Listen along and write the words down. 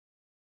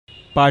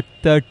Part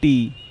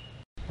 30.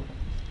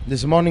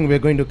 This morning we are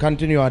going to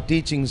continue our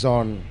teachings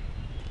on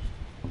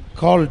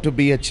called to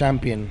be a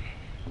champion.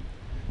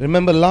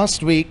 Remember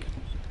last week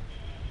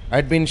I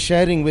had been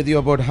sharing with you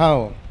about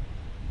how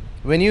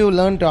when you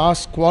learn to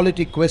ask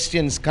quality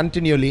questions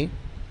continually,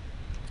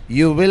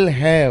 you will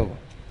have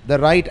the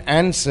right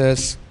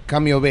answers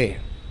come your way.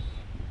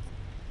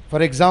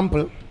 For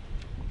example,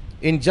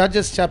 in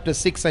Judges chapter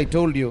 6 I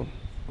told you,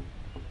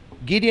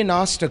 Gideon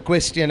asked a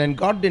question and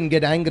God didn't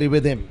get angry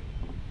with him.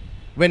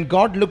 When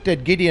God looked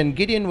at Gideon,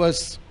 Gideon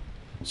was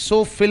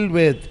so filled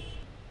with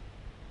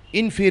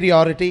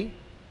inferiority.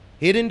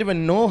 He didn't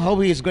even know how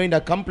he is going to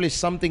accomplish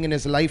something in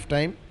his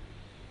lifetime.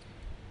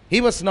 He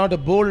was not a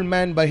bold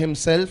man by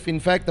himself. In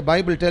fact, the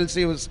Bible tells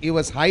he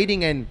was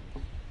hiding and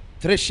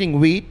threshing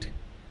wheat.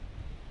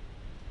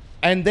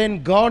 And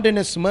then God in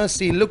his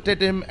mercy looked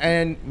at him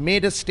and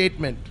made a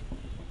statement.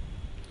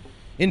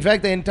 In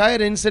fact, the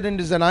entire incident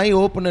is an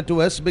eye-opener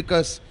to us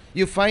because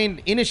you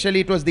find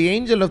initially it was the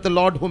angel of the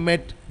Lord who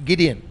met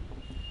Gideon.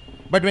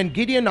 But when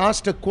Gideon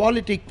asked a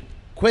quality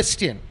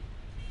question,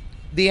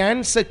 the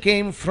answer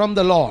came from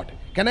the Lord.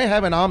 Can I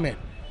have an amen?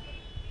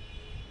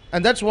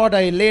 And that's what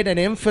I laid an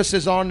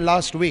emphasis on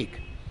last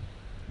week.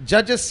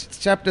 Judges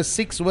chapter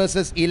 6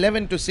 verses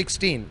 11 to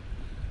 16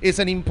 is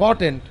an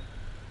important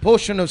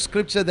portion of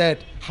scripture that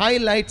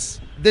highlights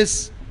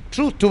this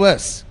truth to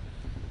us.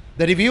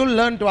 That if you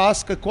learn to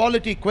ask a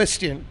quality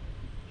question,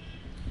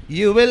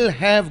 you will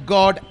have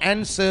God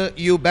answer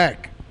you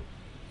back.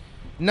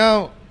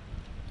 Now,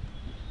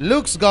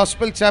 Luke's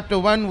Gospel chapter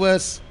 1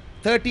 verse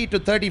 30 to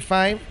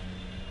 35.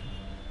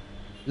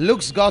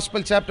 Luke's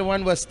Gospel chapter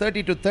 1 verse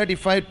 30 to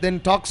 35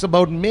 then talks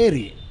about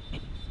Mary.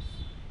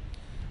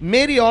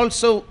 Mary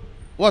also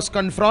was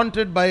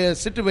confronted by a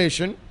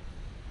situation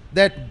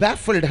that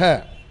baffled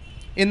her.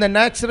 In the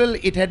natural,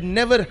 it had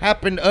never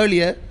happened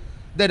earlier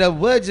that a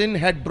virgin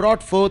had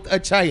brought forth a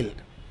child.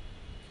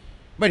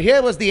 But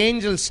here was the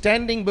angel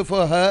standing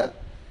before her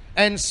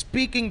and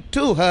speaking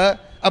to her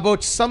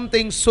about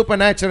something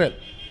supernatural.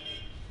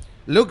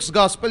 Luke's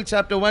Gospel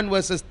chapter 1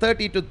 verses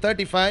 30 to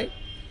 35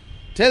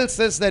 tells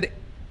us that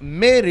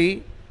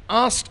Mary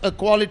asked a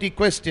quality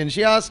question.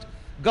 She asked,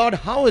 God,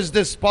 how is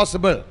this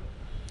possible?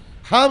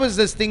 How is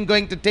this thing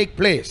going to take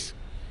place?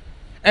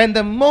 And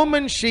the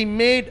moment she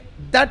made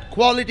that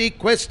quality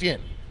question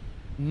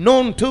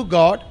known to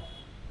God,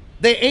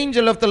 the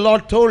angel of the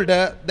Lord told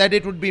her that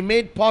it would be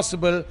made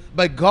possible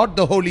by God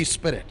the Holy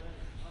Spirit.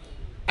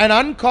 An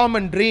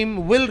uncommon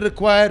dream will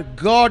require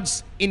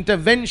God's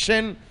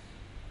intervention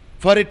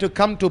for it to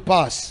come to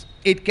pass.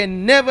 It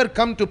can never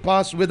come to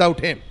pass without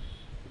Him.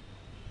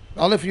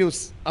 All of you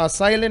are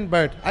silent,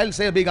 but I'll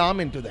say a big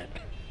amen to that.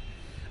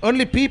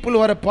 Only people who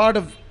are a part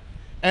of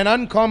an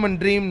uncommon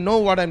dream know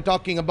what I'm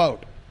talking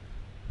about.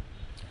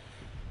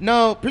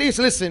 Now, please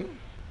listen.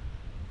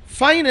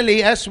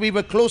 Finally, as we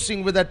were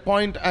closing with that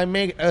point, I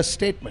made a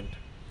statement.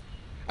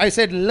 I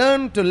said,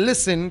 learn to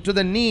listen to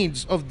the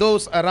needs of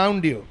those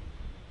around you.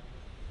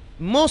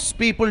 Most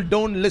people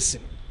don't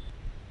listen.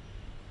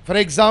 For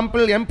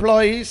example,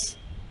 employees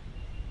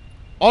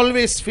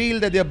always feel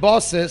that their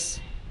bosses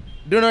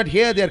do not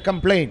hear their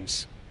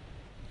complaints.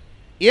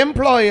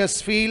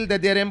 Employers feel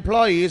that their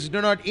employees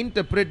do not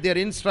interpret their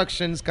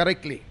instructions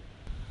correctly.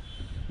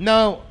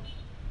 Now,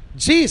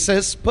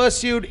 Jesus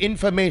pursued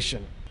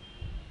information.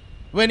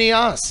 When he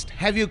asked,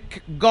 have you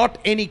got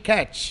any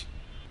catch?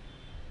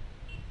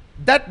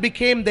 That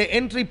became the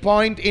entry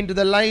point into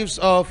the lives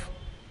of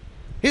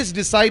his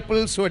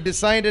disciples who had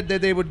decided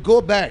that they would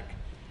go back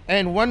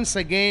and once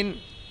again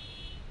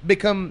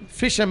become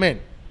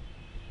fishermen.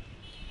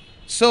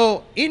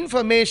 So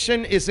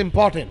information is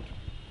important.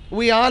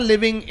 We are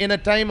living in a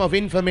time of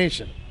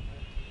information.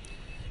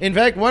 In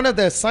fact, one of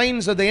the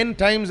signs of the end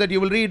times that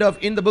you will read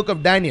of in the book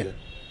of Daniel,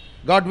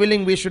 God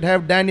willing, we should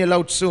have Daniel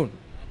out soon.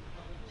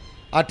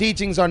 Our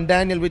teachings on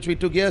Daniel, which we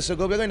took years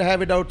ago, we're going to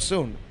have it out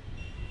soon.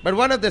 But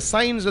one of the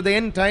signs of the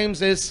end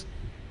times is,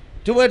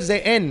 towards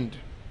the end,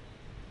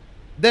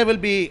 there will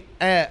be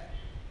an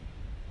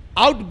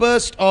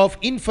outburst of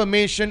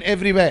information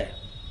everywhere.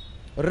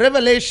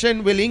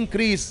 Revelation will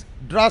increase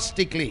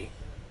drastically.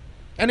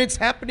 And it's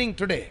happening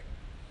today.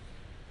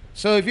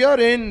 So if you're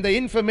in the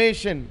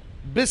information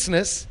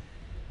business,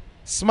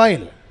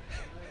 smile.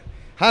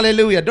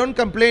 Hallelujah. Don't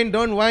complain,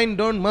 don't whine,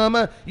 don't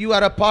murmur. You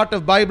are a part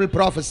of Bible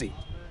prophecy.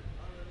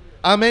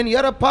 Amen.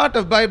 You're a part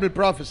of Bible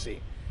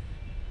prophecy.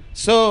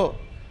 So,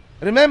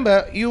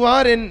 remember, you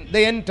are in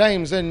the end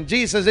times and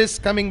Jesus is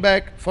coming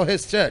back for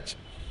His church.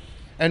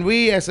 And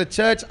we as a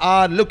church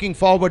are looking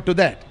forward to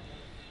that.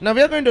 Now,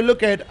 we are going to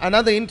look at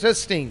another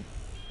interesting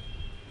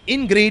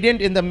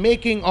ingredient in the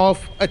making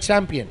of a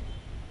champion,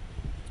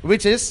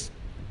 which is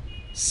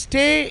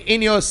stay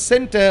in your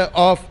center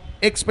of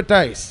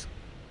expertise.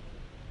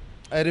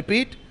 I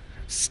repeat,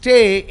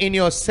 stay in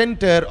your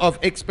center of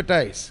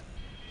expertise.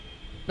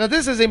 Now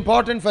this is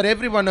important for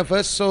every one of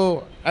us,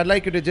 so I'd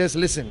like you to just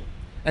listen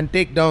and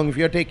take down if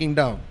you're taking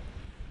down.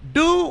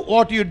 Do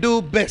what you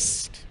do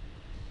best.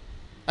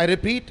 I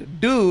repeat,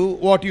 do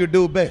what you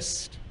do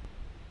best.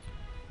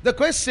 The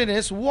question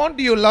is, what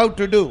do you love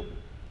to do?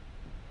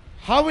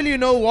 How will you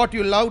know what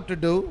you love to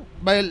do?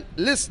 By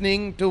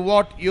listening to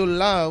what you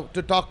love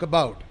to talk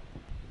about.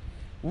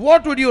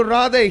 What would you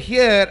rather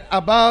hear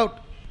about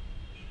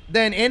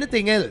than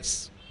anything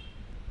else?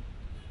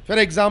 For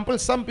example,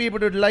 some people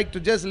would like to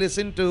just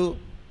listen to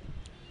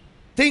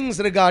things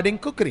regarding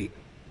cookery.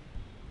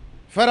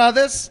 For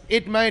others,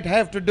 it might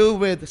have to do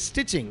with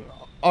stitching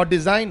or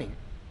designing.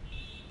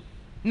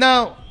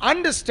 Now,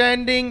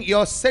 understanding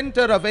your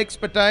center of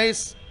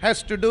expertise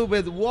has to do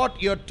with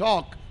what your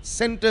talk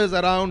centers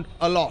around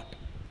a lot.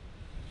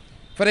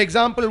 For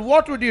example,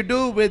 what would you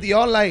do with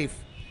your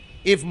life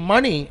if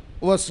money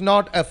was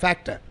not a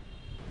factor?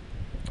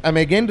 I'm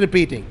again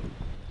repeating.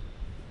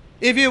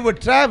 If you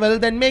would travel,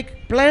 then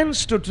make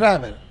plans to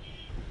travel.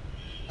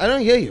 I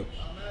don't hear you.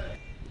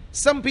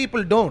 Some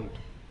people don't.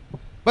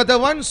 But the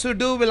ones who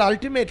do will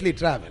ultimately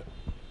travel.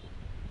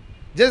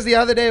 Just the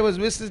other day I was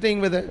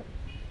visiting with a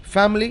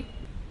family,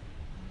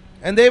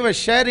 and they were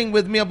sharing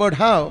with me about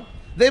how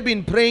they've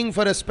been praying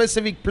for a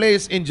specific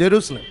place in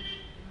Jerusalem.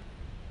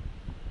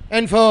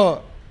 And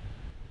for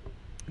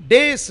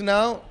days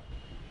now,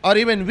 or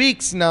even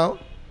weeks now,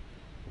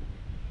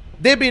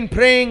 they've been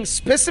praying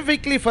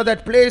specifically for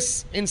that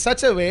place in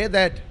such a way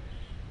that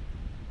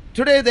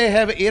today they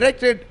have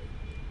erected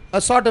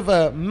a sort of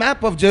a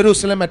map of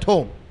Jerusalem at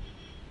home.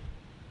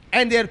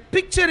 And they're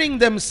picturing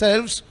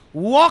themselves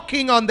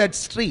walking on that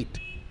street.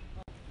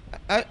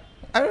 I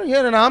don't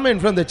hear an amen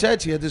from the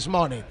church here this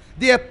morning.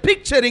 They are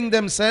picturing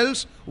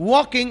themselves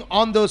walking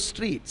on those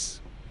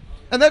streets.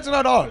 And that's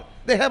not all.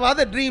 They have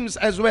other dreams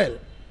as well.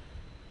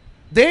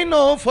 They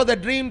know for the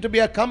dream to be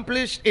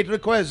accomplished, it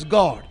requires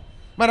God.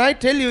 But I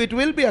tell you, it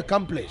will be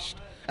accomplished.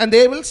 And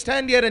they will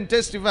stand here and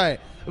testify.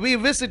 We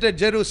visited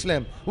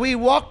Jerusalem. We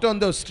walked on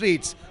those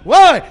streets.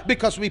 Why?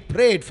 Because we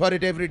prayed for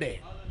it every day.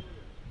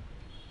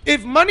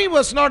 If money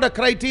was not a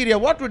criteria,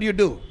 what would you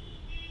do?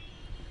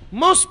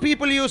 Most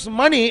people use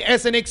money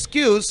as an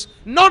excuse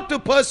not to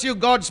pursue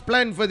God's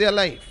plan for their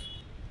life.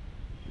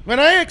 When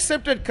I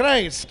accepted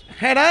Christ,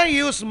 had I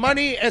used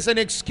money as an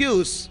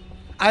excuse,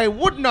 I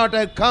would not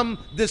have come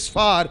this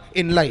far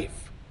in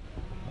life.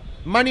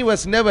 Money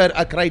was never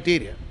a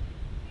criteria.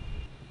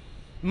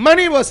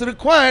 Money was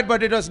required,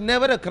 but it was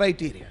never a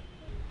criteria.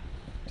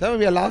 Some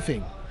of you are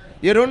laughing.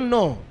 You don't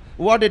know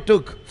what it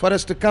took for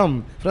us to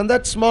come from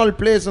that small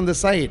place on the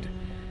side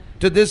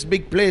to this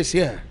big place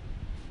here.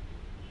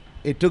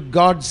 It took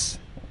God's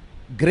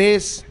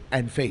grace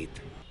and faith.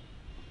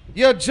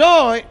 Your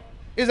joy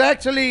is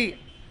actually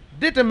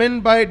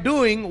determined by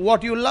doing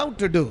what you love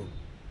to do.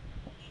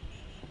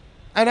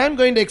 And I'm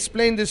going to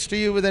explain this to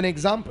you with an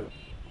example.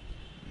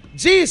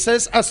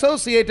 Jesus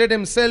associated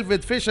himself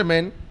with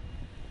fishermen,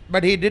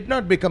 but he did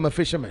not become a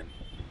fisherman.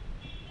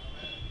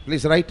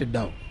 Please write it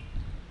down.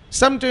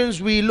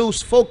 Sometimes we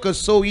lose focus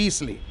so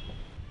easily.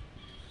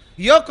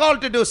 You're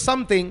called to do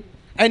something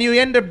and you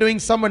end up doing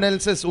someone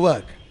else's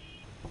work,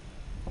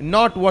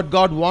 not what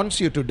God wants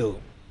you to do.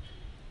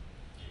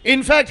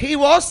 In fact, he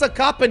was a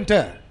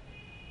carpenter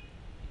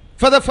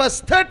for the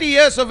first 30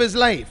 years of his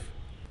life.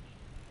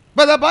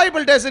 But the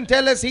Bible doesn't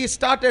tell us he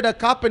started a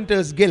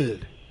carpenter's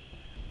guild.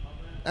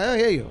 I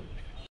hear you.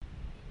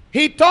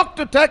 He talked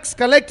to tax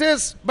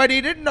collectors, but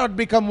he did not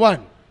become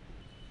one.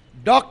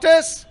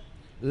 Doctors,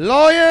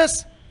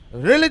 lawyers,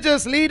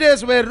 religious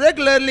leaders were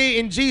regularly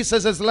in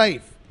Jesus'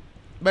 life,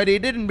 but he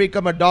didn't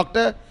become a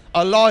doctor,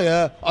 a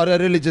lawyer, or a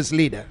religious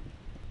leader.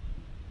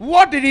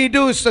 What did he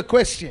do is the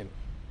question.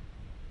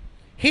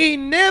 He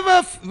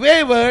never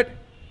wavered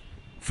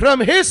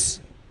from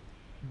his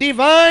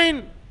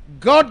divine,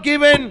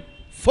 God-given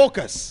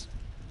focus.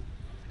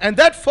 And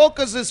that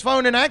focus is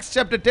found in Acts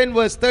chapter 10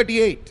 verse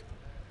 38.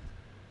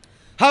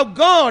 How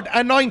God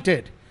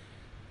anointed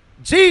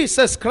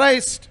Jesus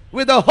Christ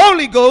with the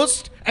Holy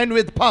Ghost and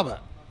with power,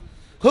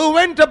 who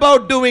went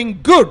about doing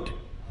good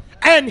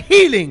and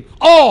healing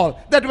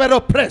all that were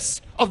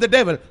oppressed of the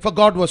devil, for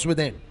God was with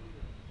him.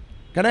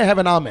 Can I have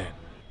an amen?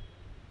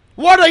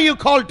 What are you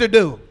called to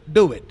do?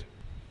 Do it.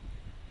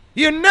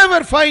 You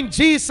never find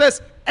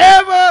Jesus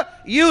ever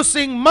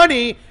using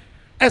money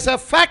as a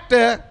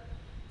factor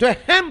to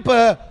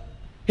hamper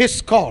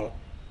his call.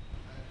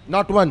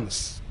 Not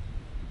once.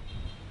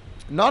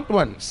 Not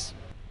once.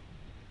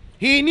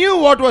 He knew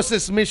what was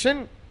his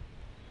mission.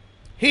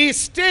 He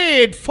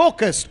stayed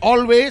focused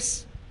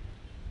always.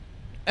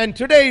 And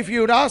today, if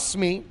you would ask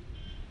me,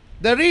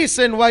 the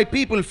reason why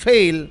people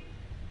fail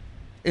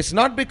is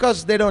not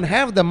because they don't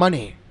have the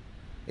money.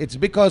 It's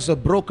because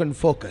of broken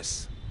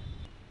focus.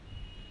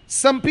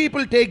 Some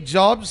people take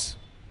jobs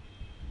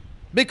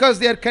because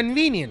they are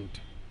convenient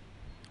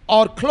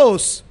or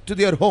close to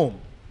their home.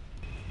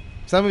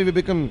 Some of you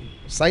become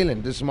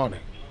silent this morning.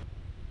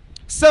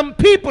 Some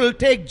people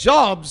take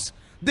jobs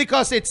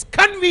because it's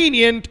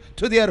convenient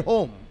to their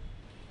home,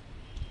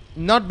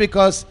 not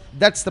because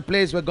that's the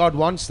place where God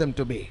wants them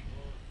to be.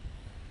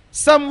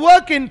 Some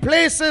work in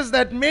places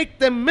that make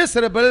them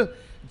miserable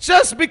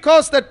just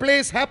because that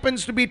place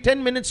happens to be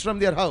 10 minutes from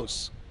their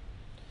house.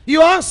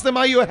 You ask them,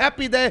 are you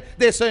happy there?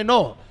 They say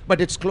no,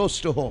 but it's close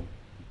to home.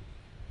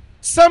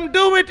 Some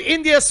do it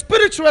in their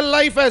spiritual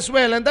life as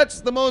well, and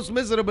that's the most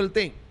miserable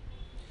thing.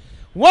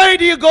 Why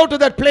do you go to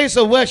that place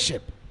of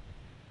worship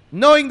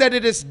knowing that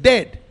it is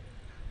dead?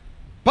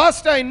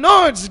 Pastor, I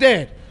know it's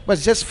dead, but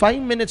it's just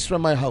 5 minutes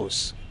from my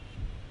house.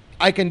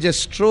 I can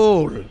just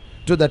stroll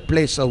to that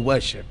place of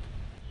worship.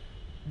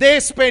 They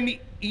spend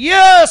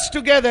years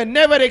together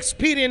never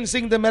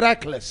experiencing the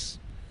miraculous.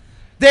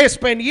 They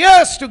spend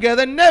years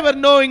together never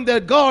knowing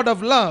the God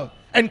of love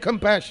and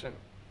compassion.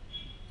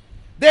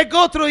 They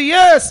go through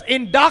years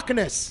in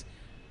darkness,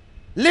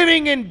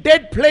 living in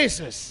dead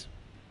places,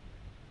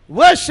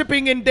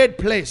 worshipping in dead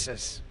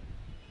places,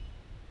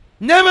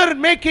 never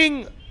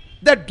making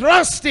the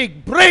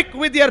drastic break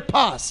with their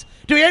past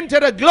to enter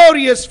a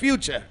glorious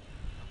future.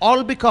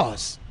 All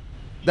because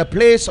the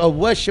place of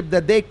worship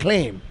that they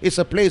claim is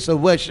a place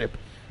of worship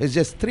is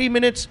just 3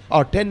 minutes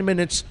or 10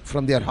 minutes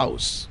from their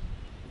house.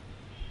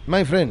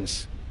 My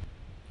friends,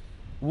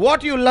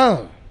 what you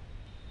love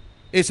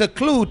is a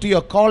clue to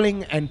your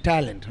calling and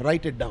talent.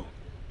 Write it down.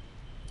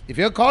 If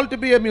you're called to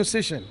be a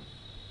musician,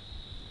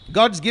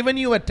 God's given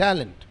you a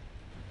talent.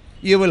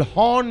 You will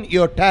hone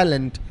your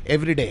talent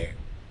every day.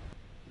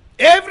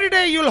 Every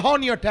day you'll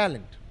hone your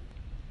talent.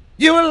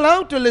 You will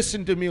love to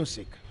listen to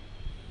music.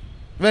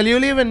 Well,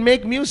 you'll even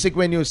make music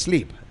when you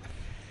sleep.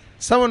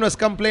 Someone was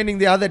complaining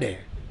the other day,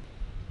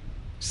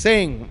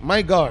 saying,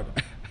 my God,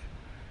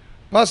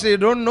 Pastor, you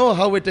don't know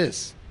how it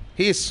is.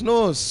 He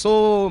snores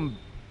so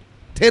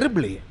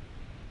terribly.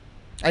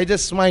 I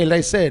just smiled.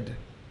 I said,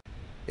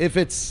 if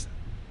it's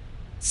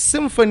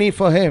symphony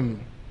for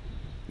him,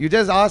 you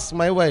just ask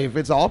my wife,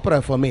 it's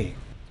opera for me.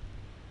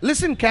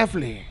 Listen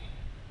carefully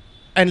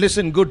and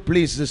listen good,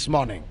 please, this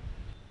morning.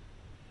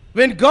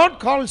 When God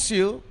calls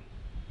you,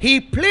 He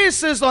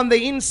places on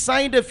the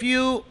inside of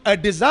you a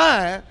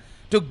desire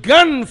to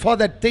gun for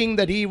that thing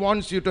that He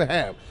wants you to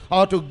have,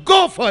 or to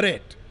go for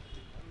it.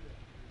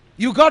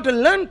 You got to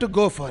learn to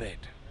go for it.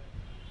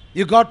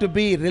 You got to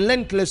be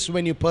relentless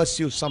when you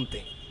pursue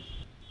something.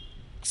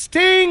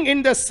 Staying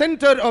in the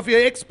center of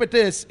your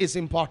expertise is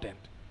important.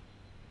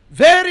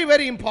 Very,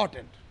 very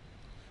important.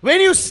 When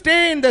you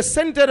stay in the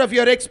center of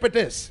your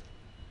expertise,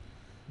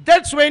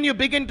 that's when you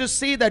begin to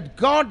see that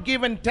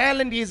God-given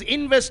talent is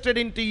invested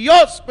into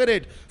your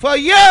spirit for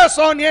years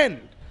on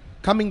end,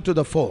 coming to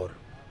the fore.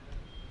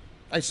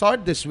 I saw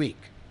it this week.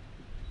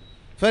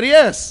 For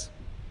years,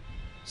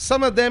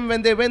 some of them,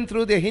 when they went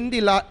through their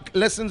Hindi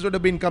lessons, would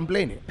have been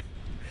complaining.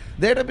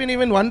 They'd have been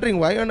even wondering,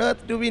 why on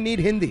earth do we need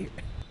Hindi?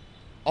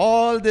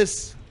 All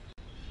this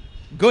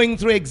going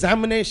through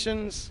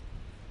examinations,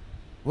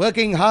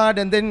 working hard,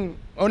 and then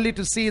only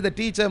to see the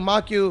teacher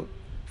mark you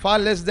far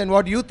less than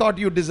what you thought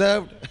you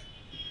deserved.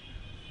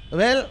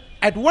 Well,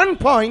 at one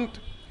point,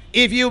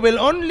 if you will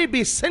only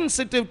be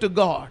sensitive to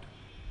God,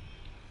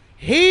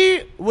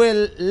 He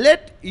will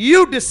let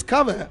you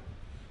discover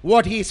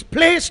what He's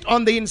placed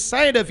on the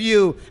inside of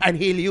you, and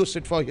He'll use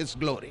it for His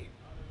glory.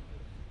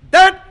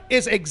 That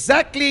is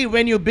exactly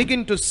when you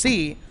begin to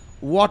see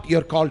what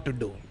you're called to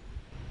do.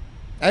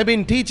 I've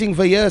been teaching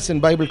for years in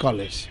Bible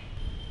college.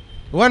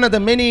 One of the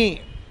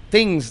many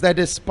things that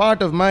is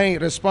part of my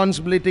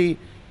responsibility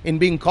in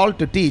being called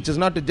to teach is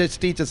not to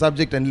just teach a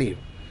subject and leave.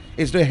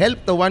 It's to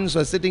help the ones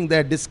who are sitting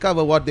there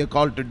discover what they're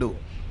called to do.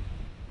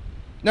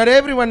 Not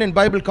everyone in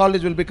Bible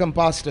college will become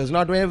pastors.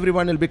 Not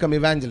everyone will become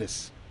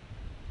evangelists.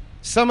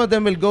 Some of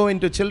them will go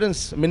into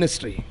children's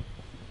ministry.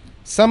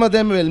 Some of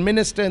them will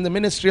minister in the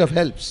ministry of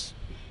helps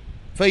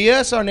for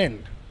years on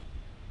end.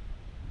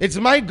 It's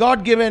my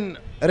God-given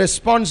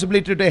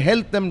responsibility to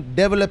help them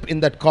develop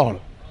in that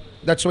call.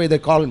 That's why they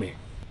call me.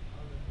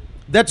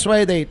 That's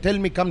why they tell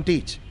me, come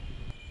teach.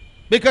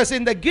 Because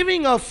in the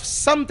giving of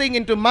something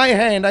into my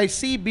hand, I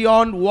see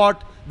beyond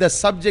what the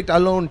subject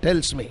alone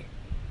tells me.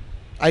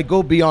 I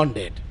go beyond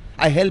it.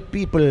 I help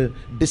people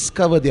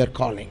discover their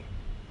calling.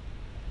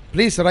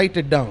 Please write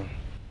it down.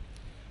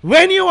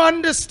 When you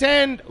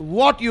understand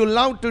what you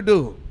love to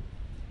do,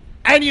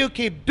 and you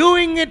keep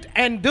doing it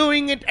and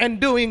doing it and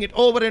doing it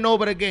over and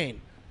over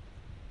again,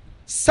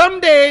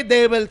 someday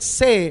they will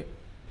say,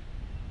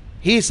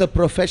 he's a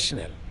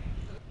professional.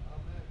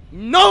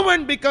 No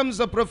one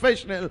becomes a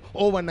professional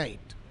overnight.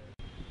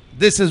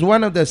 This is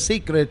one of the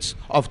secrets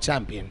of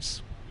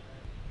champions.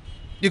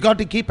 You got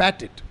to keep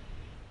at it.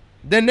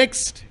 The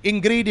next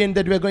ingredient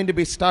that we're going to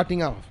be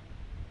starting off,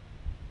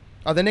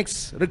 or the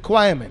next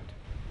requirement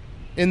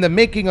in the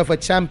making of a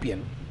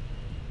champion,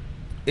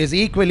 is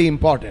equally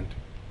important.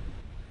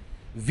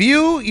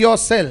 View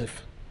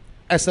yourself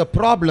as a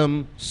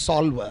problem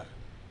solver.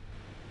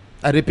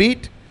 I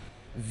repeat,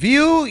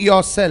 view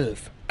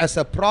yourself as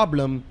a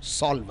problem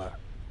solver.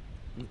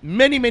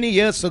 Many, many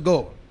years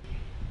ago,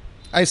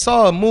 I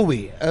saw a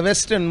movie, a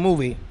Western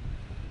movie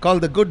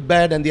called The Good,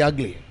 Bad and the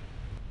Ugly.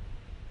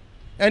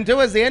 And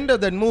towards the end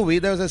of that movie,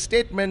 there was a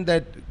statement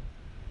that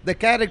the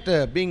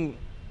character being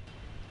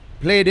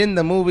played in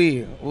the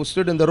movie, who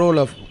stood in the role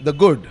of the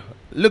good,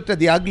 looked at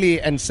the ugly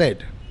and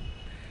said,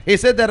 he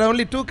said, there are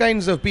only two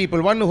kinds of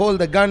people, one who hold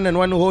the gun and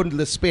one who hold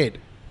the spade.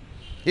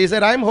 He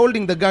said, I'm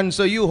holding the gun,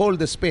 so you hold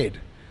the spade.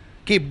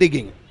 Keep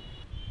digging.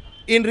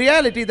 In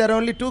reality, there are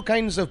only two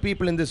kinds of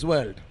people in this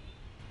world.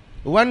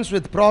 Ones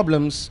with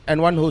problems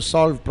and one who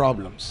solve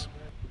problems.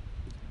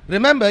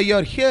 Remember,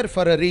 you're here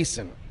for a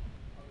reason.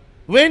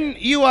 When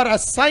you are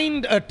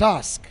assigned a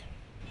task,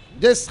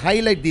 just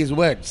highlight these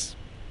words.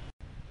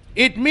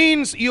 It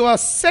means you are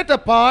set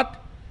apart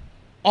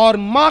or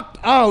marked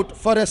out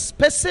for a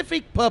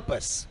specific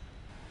purpose.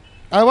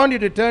 I want you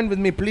to turn with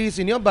me, please,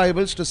 in your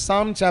Bibles to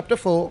Psalm chapter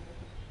 4.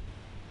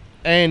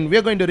 And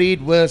we're going to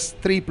read verse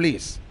 3,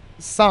 please.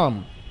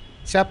 Psalm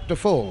chapter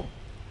 4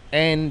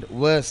 and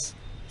verse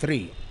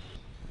 3.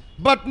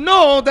 But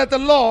know that the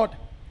Lord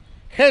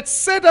hath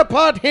set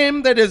apart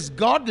him that is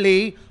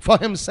godly for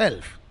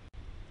himself.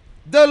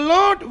 The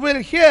Lord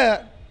will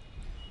hear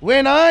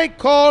when I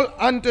call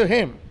unto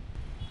him.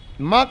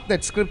 Mark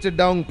that scripture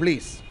down,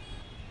 please.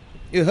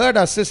 You heard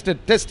our sister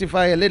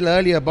testify a little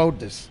earlier about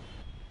this.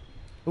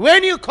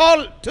 When you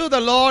call to the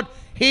Lord,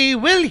 he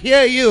will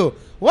hear you.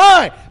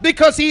 Why?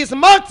 Because he has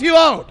marked you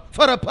out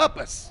for a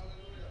purpose.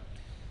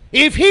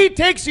 If he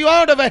takes you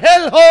out of a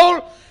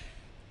hellhole,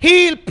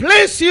 he'll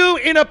place you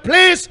in a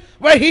place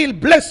where he'll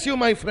bless you,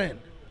 my friend.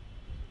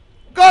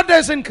 God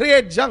doesn't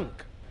create junk.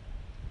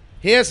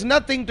 He has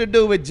nothing to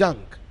do with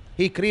junk.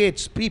 He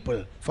creates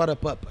people for a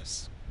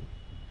purpose.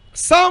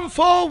 Psalm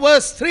 4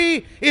 verse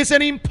 3 is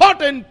an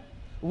important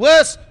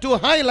verse to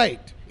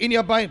highlight in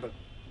your Bible.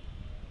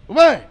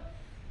 Why?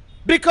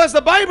 Because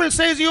the Bible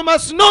says you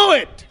must know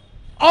it,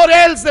 or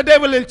else the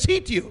devil will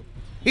cheat you.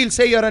 He'll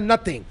say you're a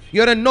nothing,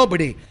 you're a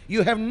nobody,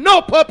 you have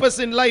no purpose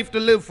in life to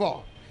live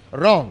for.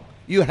 Wrong.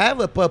 You have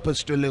a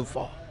purpose to live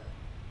for.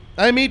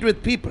 I meet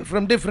with people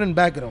from different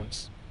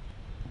backgrounds.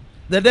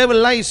 The devil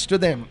lies to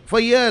them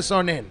for years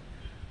on end.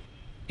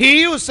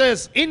 He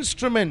uses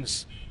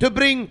instruments to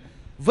bring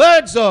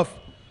words of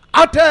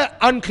utter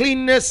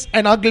uncleanness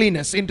and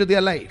ugliness into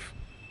their life.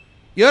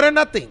 You're a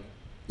nothing.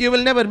 You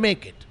will never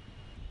make it.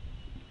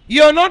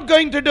 You're not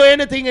going to do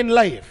anything in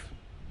life.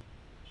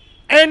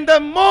 And the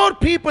more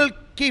people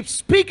keep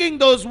speaking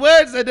those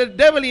words that the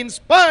devil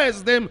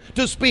inspires them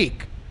to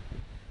speak,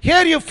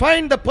 here you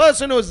find the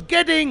person who's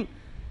getting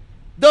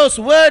those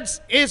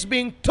words is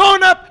being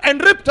torn up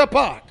and ripped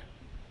apart.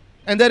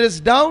 And there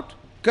is doubt,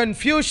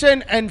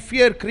 confusion, and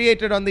fear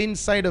created on the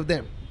inside of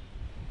them.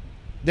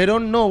 They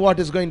don't know what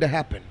is going to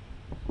happen.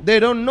 They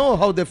don't know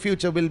how the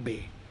future will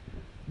be.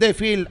 They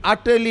feel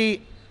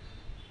utterly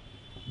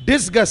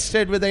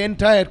disgusted with the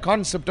entire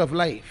concept of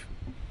life.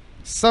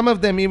 Some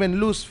of them even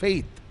lose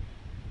faith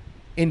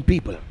in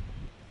people.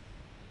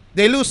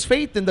 They lose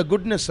faith in the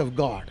goodness of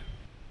God.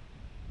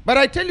 But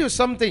I tell you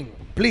something,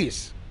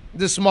 please,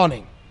 this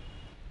morning.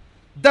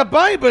 The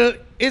Bible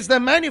is the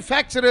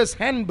manufacturer's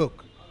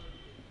handbook.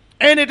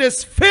 And it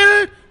is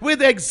filled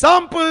with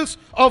examples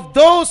of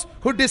those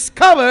who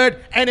discovered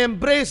and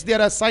embraced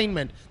their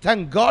assignment.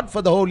 Thank God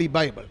for the Holy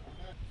Bible.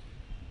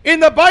 In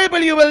the Bible,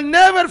 you will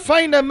never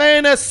find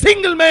a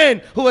single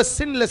man who was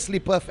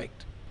sinlessly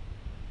perfect.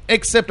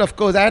 Except, of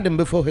course, Adam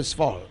before his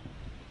fall.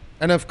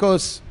 And, of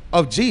course,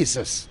 of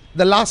Jesus,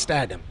 the last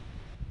Adam.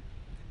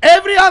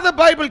 Every other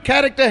Bible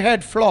character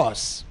had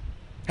flaws,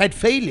 had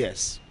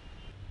failures.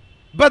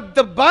 But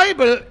the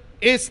Bible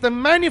is the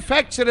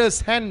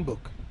manufacturer's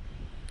handbook.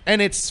 And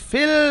it's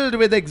filled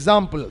with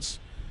examples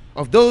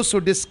of those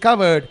who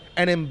discovered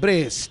and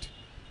embraced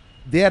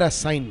their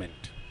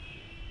assignment.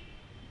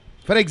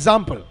 For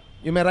example,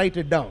 you may write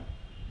it down.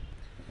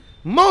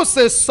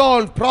 Moses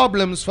solved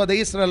problems for the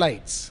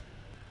Israelites.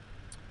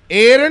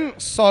 Aaron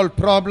solved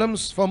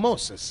problems for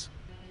Moses.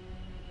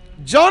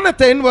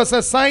 Jonathan was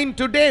assigned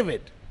to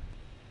David.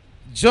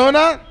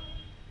 Jonah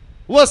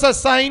was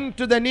assigned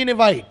to the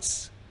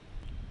Ninevites.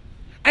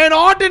 An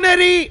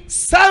ordinary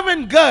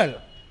servant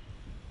girl,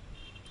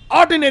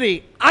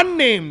 ordinary,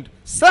 unnamed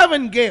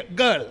servant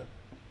girl,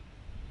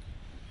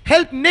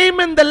 helped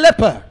Naaman the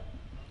leper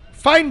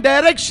find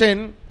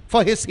direction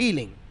for his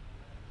healing.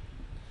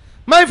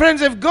 My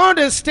friends, if God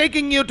is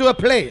taking you to a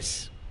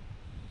place,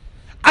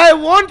 I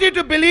want you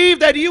to believe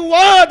that you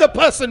are the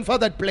person for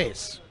that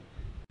place.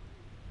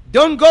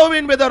 Don't go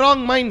in with the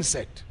wrong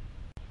mindset.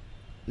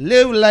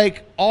 Live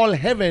like all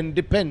heaven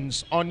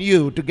depends on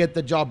you to get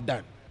the job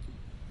done.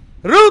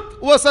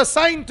 Ruth was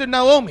assigned to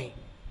Naomi.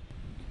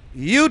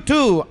 You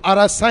too are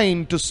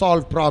assigned to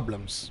solve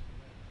problems.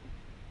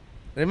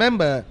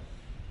 Remember,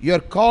 you're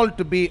called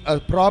to be a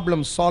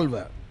problem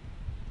solver,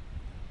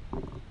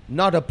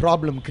 not a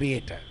problem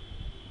creator.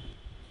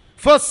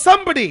 For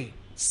somebody,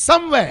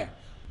 somewhere,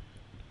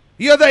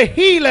 you're the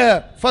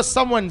healer for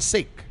someone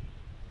sick.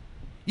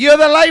 You're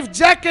the life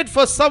jacket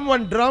for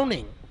someone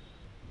drowning.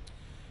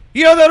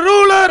 You're the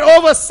ruler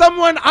over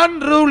someone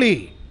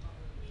unruly.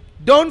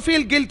 Don't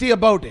feel guilty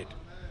about it.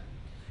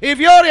 If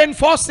you're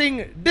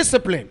enforcing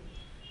discipline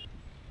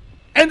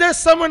and there's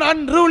someone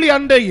unruly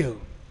under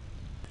you,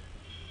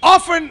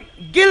 often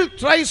guilt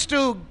tries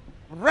to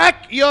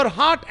rack your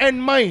heart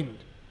and mind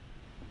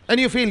and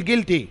you feel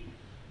guilty.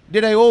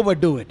 Did I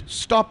overdo it?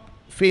 Stop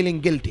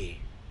feeling guilty.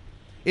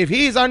 If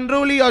he is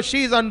unruly or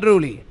she is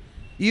unruly,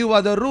 you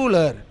are the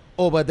ruler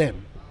over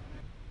them.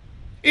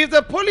 If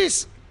the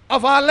police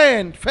of our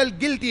land felt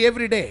guilty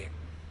every day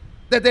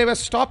that they were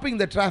stopping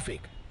the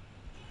traffic.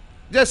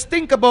 Just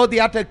think about the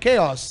utter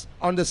chaos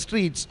on the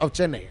streets of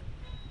Chennai.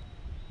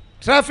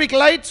 Traffic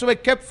lights were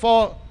kept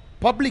for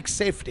public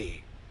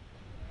safety.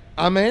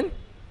 Amen.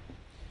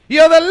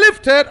 You are the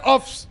lifter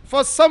of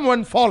for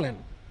someone fallen.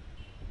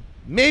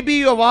 Maybe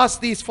you have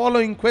asked these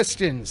following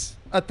questions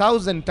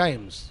 1,000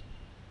 times.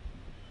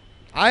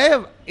 I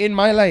have in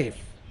my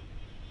life.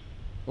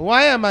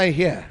 Why am I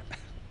here?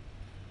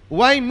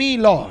 Why me,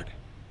 Lord?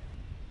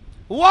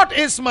 What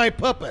is my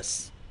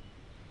purpose?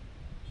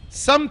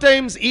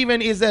 Sometimes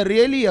even, is there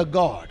really a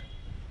God?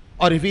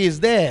 Or if He is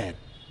there,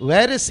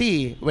 where is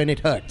He when it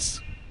hurts?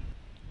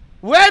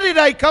 Where did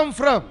I come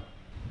from?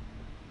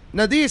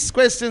 Now these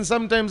questions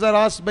sometimes are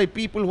asked by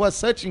people who are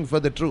searching for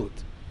the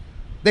truth.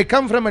 They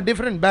come from a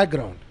different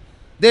background.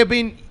 They've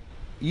been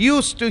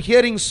used to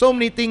hearing so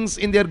many things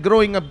in their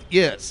growing up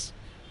years.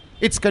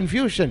 It's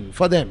confusion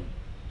for them.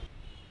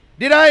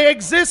 Did I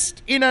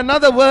exist in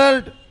another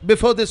world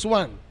before this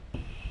one?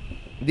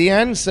 The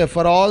answer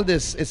for all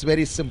this is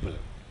very simple.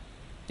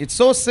 It's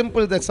so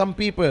simple that some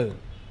people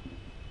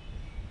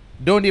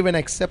don't even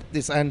accept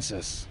these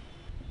answers.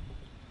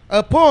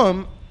 A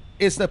poem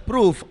is the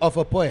proof of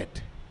a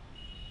poet.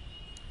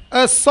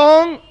 A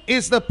song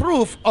is the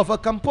proof of a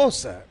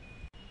composer.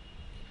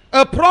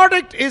 A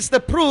product is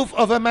the proof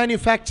of a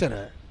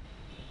manufacturer.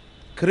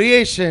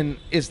 Creation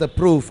is the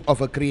proof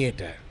of a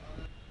creator.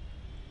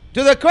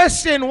 To the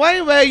question,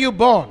 why were you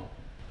born?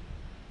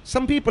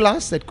 Some people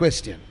ask that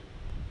question.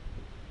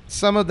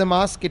 Some of them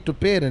ask it to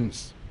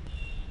parents.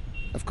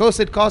 Of course,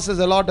 it causes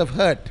a lot of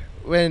hurt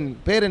when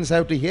parents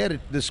have to hear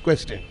this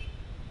question.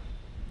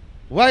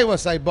 Why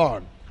was I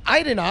born?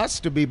 I didn't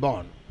ask to be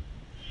born.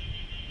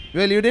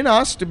 Well, you didn't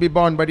ask to be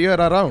born, but you are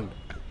around.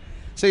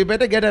 So you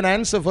better get an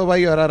answer for why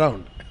you are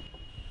around.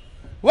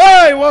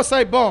 Why was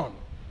I born?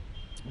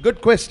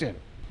 Good question.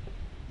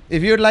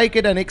 If you'd like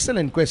it, an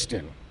excellent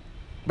question.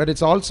 But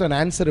it's also an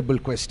answerable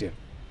question.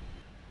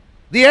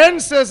 The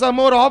answers are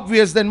more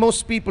obvious than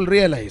most people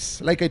realize,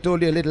 like I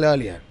told you a little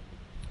earlier.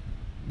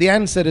 The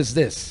answer is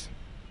this.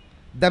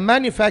 The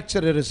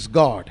manufacturer is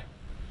God.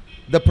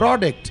 The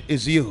product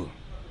is you.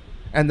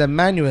 And the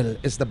manual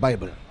is the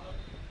Bible.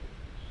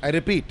 I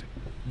repeat.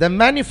 The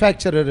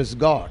manufacturer is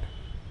God.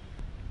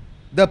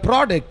 The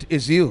product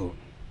is you.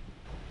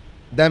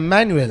 The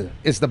manual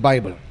is the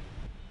Bible.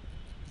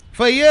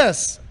 For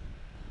years,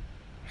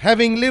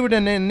 having lived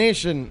in a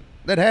nation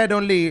that had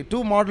only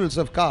 2 models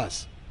of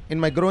cars in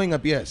my growing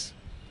up years,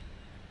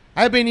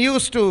 I've been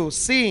used to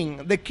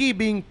seeing the key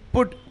being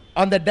put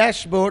on the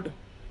dashboard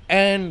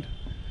and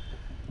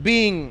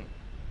being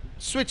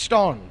switched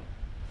on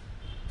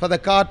for the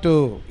car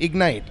to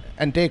ignite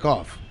and take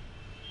off.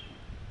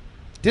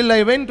 Till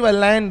I went to a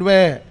land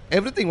where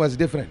everything was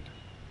different.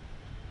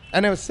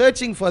 And I was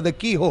searching for the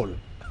keyhole.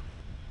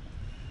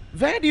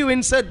 Where do you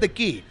insert the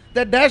key?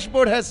 The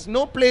dashboard has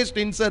no place to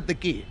insert the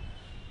key.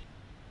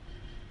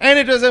 And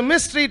it was a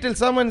mystery till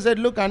someone said,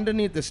 look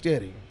underneath the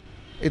steering.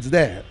 It's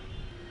there.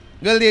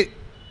 Well, the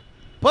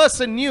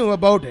person knew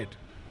about it.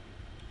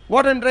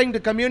 What I'm trying to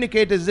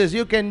communicate is this.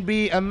 You can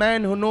be a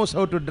man who knows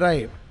how to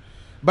drive,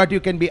 but you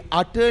can be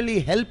utterly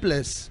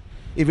helpless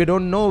if you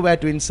don't know where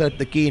to insert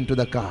the key into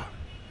the car.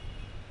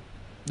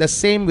 The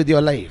same with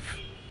your life.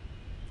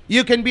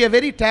 You can be a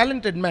very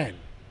talented man,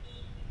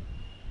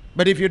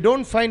 but if you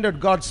don't find out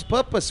God's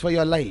purpose for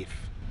your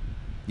life,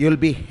 you'll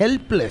be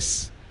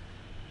helpless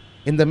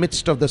in the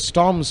midst of the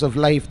storms of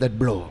life that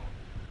blow.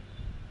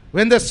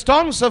 When the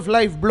storms of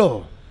life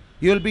blow,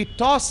 you'll be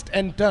tossed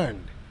and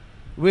turned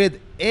with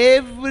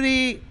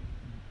every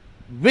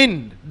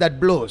wind that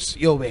blows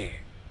your way.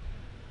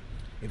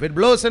 If it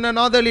blows in a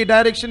northerly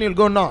direction, you'll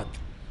go north.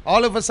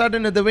 All of a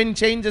sudden, if the wind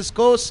changes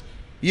course,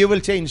 you will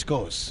change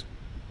course.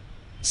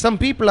 Some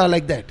people are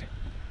like that.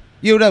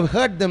 You would have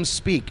heard them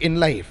speak in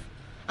life.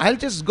 I'll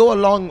just go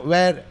along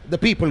where the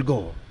people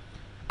go.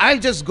 I'll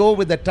just go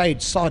with the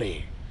tide.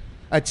 Sorry.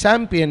 A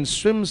champion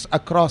swims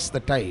across the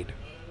tide.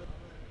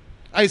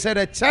 I said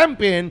a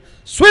champion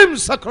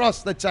swims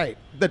across the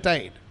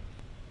tide.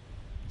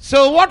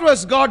 So what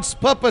was God's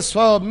purpose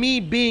for me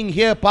being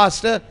here,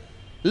 Pastor?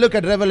 Look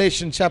at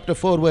Revelation chapter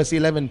 4 verse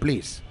 11,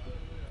 please.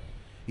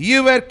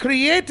 You were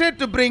created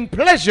to bring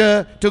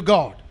pleasure to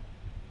God.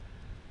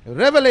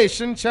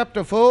 Revelation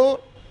chapter 4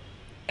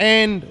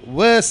 and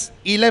verse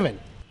 11.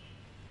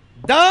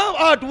 Thou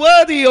art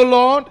worthy, O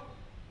Lord,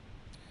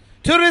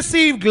 to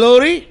receive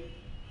glory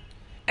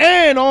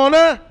and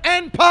honor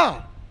and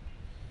power.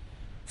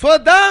 For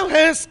thou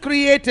hast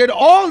created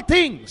all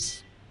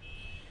things,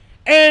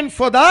 and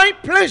for thy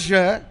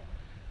pleasure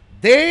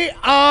they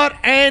are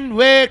and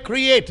were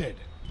created.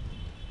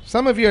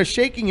 Some of you are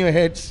shaking your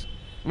heads,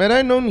 but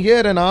I don't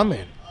hear an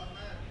amen.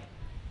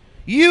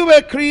 You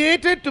were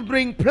created to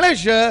bring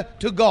pleasure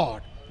to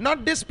God,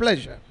 not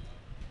displeasure.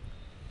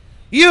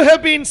 You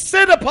have been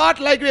set apart,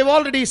 like we've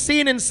already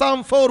seen in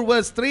Psalm 4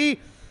 verse 3,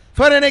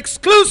 for an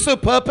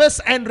exclusive purpose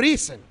and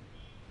reason.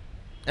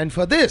 And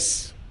for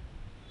this,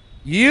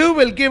 you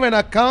will give an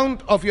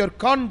account of your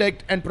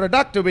conduct and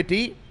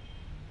productivity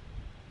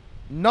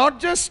not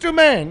just to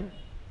man,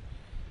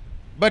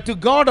 but to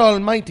God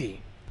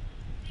Almighty.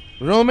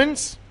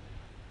 Romans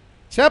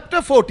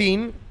chapter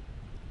 14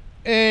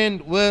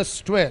 and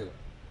verse 12.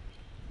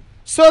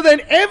 So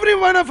then every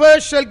one of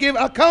us shall give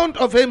account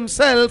of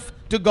himself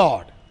to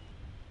God.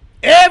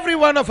 Every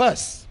one of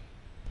us.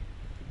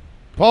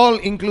 Paul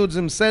includes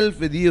himself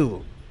with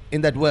you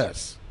in that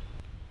verse.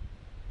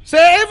 So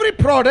every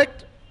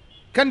product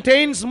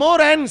contains more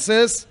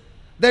answers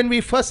than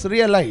we first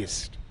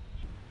realized.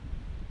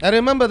 I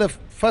remember the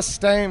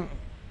first time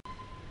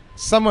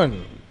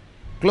someone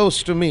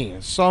close to me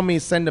saw me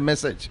send a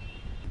message.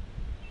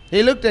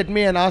 He looked at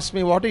me and asked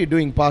me, "What are you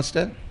doing,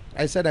 Pastor?"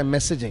 I said, "I'm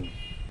messaging."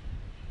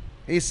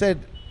 He said,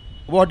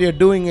 "What you're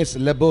doing is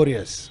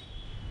laborious."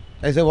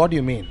 I said, "What do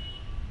you mean?"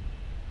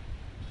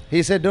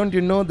 He said, "Don't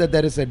you know that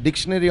there is a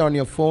dictionary on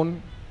your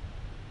phone?"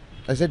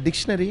 I said,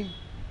 "Dictionary?"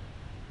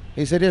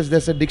 He said, "Yes,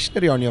 there's a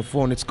dictionary on your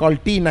phone. It's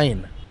called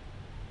T9.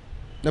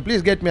 Now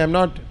please get me, I'm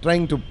not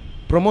trying to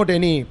promote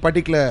any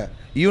particular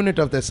unit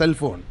of the cell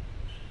phone.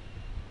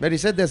 But he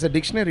said, "There's a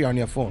dictionary on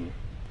your phone."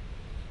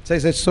 So I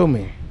said, "Show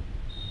me."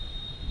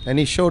 And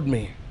he showed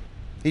me.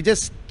 He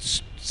just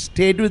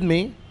stayed with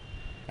me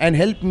and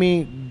helped me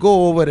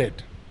go over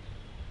it.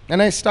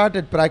 And I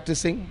started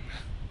practicing.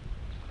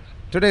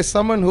 Today,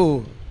 someone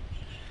who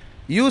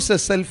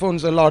uses cell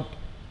phones a lot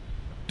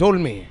told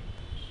me,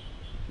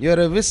 "You're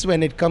a whiz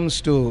when it comes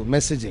to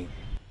messaging."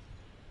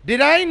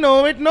 Did I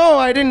know it? No,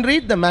 I didn't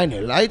read the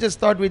manual. I just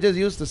thought we just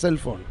use the cell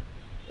phone.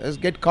 Let's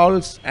get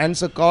calls,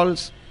 answer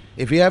calls.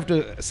 If we have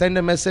to send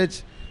a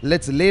message,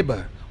 let's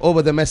labor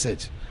over the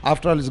message.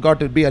 After all, it's got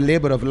to be a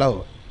labor of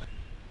love.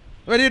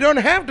 But you don't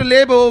have to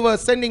labor over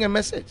sending a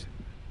message.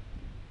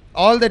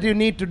 All that you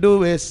need to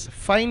do is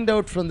find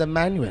out from the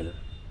manual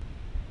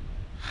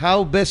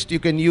how best you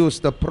can use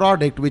the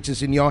product which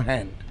is in your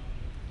hand.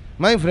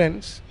 My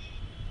friends,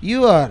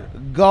 you are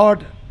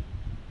God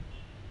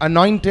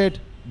anointed,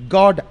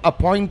 God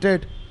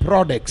appointed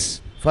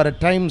products for a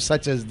time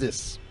such as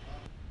this.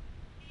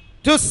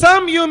 To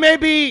some you may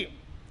be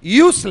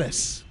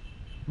useless,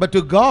 but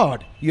to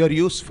God you are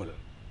useful.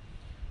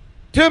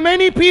 To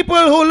many people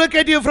who look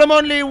at you from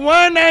only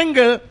one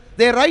angle,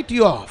 they write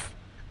you off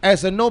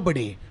as a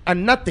nobody, a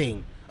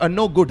nothing, a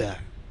no-gooder.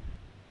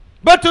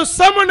 But to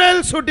someone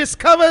else who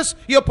discovers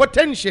your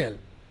potential,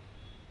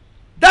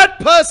 that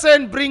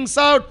person brings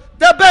out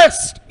the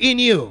best in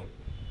you,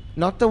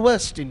 not the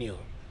worst in you.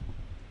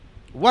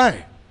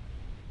 Why?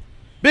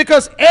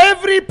 Because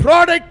every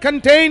product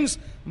contains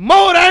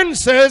more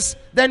answers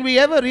than we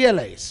ever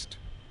realized.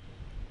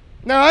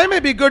 Now, I may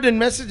be good in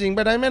messaging,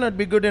 but I may not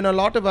be good in a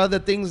lot of other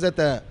things that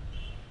the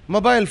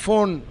mobile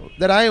phone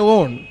that I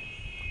own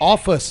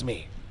offers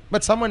me.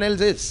 But someone else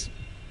is.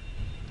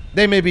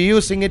 They may be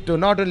using it to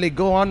not only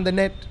go on the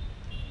net,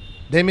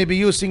 they may be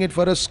using it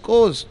for a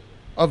scores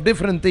of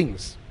different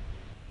things.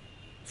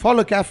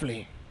 Follow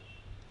carefully.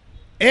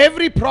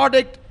 Every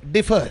product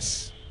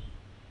differs.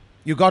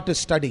 You got to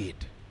study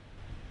it.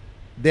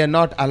 They are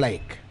not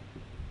alike.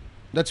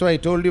 That's why I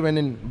told you when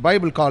in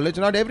Bible college,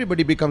 not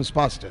everybody becomes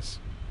pastors.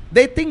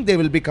 They think they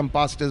will become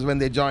pastors when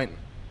they join.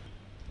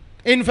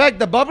 In fact,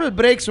 the bubble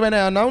breaks when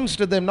I announce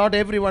to them, not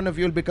every one of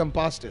you will become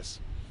pastors.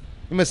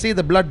 You must see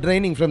the blood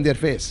draining from their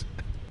face.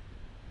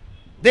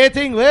 They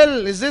think,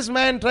 well, is this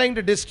man trying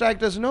to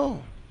distract us?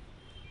 No.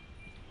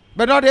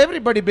 But not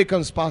everybody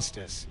becomes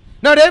pastors.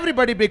 Not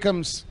everybody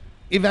becomes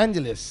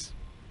evangelists.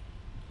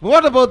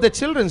 What about the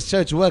children's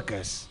church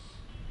workers?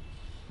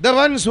 The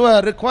ones who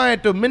are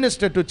required to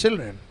minister to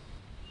children.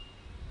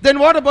 Then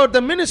what about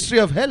the ministry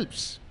of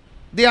helps?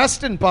 The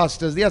assistant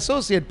pastors, the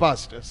associate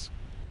pastors.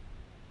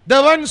 The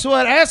ones who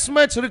are as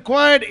much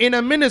required in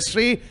a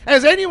ministry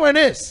as anyone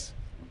is.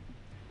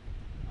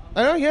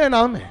 I don't hear an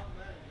amen.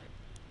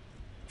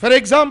 For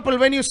example,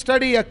 when you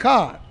study a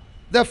car,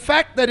 the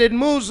fact that it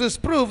moves is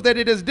proof that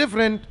it is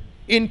different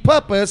in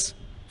purpose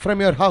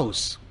from your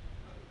house.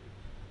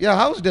 Your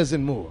house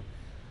doesn't move.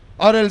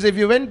 Or else if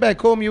you went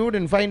back home, you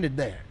wouldn't find it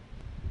there.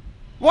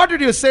 What did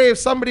you say if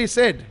somebody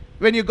said,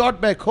 when you got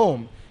back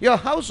home, your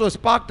house was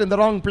parked in the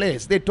wrong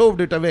place, they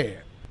towed it away?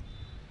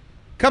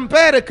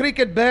 Compare a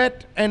cricket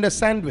bat and a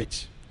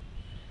sandwich.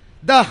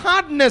 The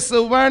hardness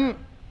of one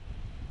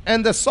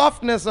and the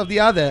softness of the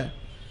other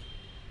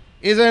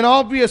is an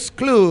obvious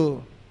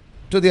clue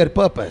to their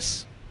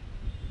purpose.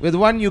 With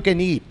one you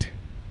can eat,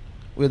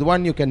 with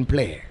one you can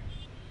play.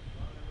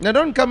 Now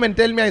don't come and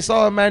tell me I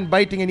saw a man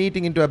biting and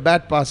eating into a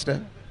bat,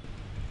 Pastor.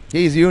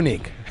 He is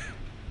unique.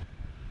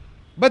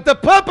 But the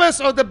purpose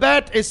of the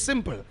bat is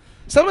simple.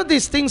 Some of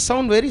these things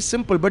sound very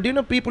simple, but you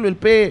know people will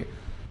pay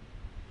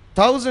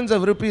thousands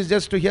of rupees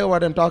just to hear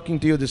what I'm talking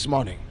to you this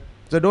morning.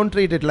 So don't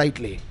treat it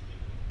lightly.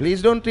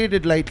 Please don't treat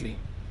it lightly.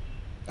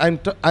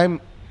 I'm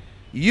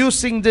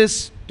using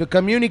this to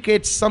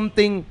communicate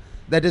something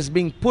that is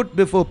being put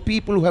before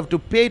people who have to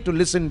pay to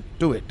listen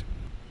to it.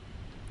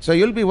 So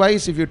you'll be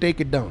wise if you take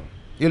it down.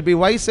 You'll be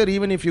wiser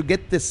even if you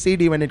get this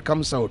CD when it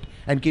comes out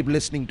and keep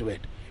listening to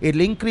it.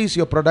 It'll increase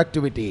your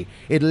productivity.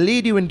 It'll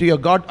lead you into your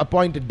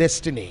God-appointed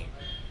destiny.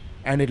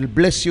 And it'll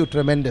bless you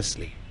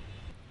tremendously.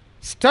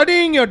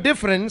 Studying your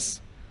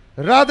difference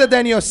rather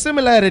than your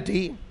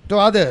similarity to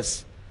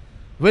others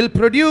will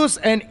produce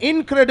an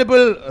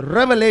incredible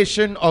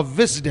revelation of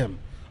wisdom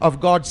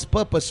of God's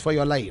purpose for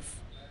your life.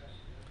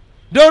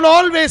 Don't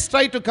always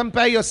try to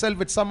compare yourself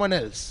with someone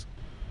else.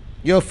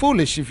 You're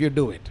foolish if you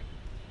do it,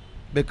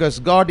 because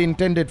God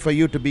intended for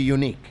you to be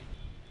unique.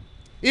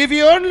 If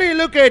you only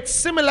look at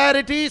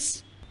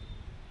similarities,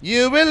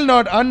 you will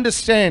not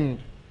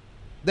understand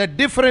that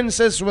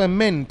differences were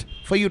meant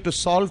for you to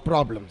solve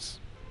problems,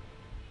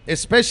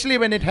 especially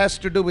when it has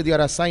to do with your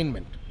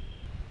assignment.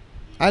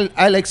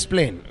 I'll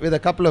explain with a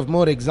couple of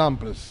more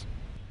examples.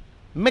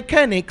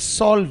 Mechanics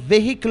solve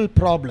vehicle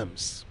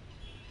problems.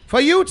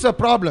 For you it's a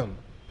problem,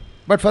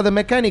 but for the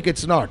mechanic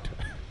it's not.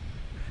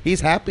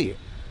 He's happy.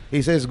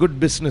 He says, good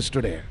business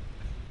today.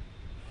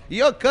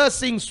 You're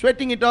cursing,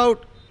 sweating it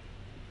out.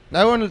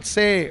 I won't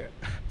say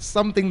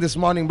something this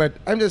morning, but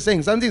I'm just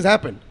saying something's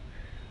happened.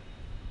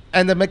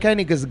 And the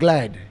mechanic is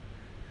glad.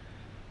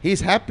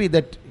 He's happy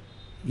that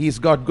he's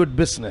got good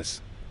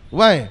business.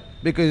 Why?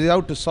 Because he's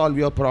out to solve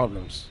your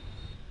problems.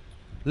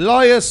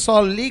 Lawyers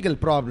solve legal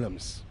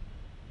problems.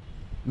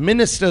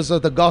 Ministers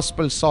of the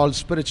gospel solve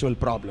spiritual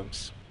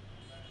problems.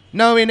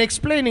 Now, in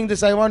explaining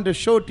this, I want to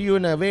show to you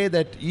in a way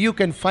that you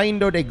can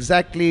find out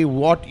exactly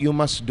what you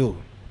must do.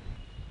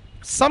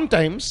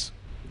 Sometimes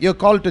you're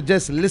called to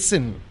just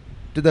listen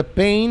to the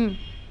pain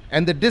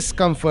and the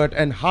discomfort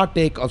and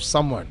heartache of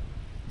someone.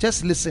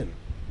 Just listen.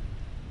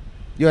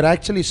 You're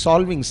actually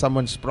solving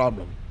someone's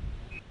problem.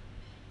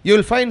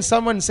 You'll find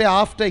someone say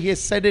after he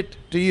has said it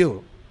to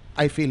you,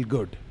 I feel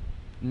good.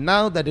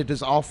 Now that it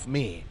is off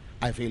me,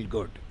 I feel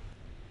good.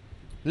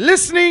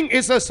 Listening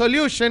is a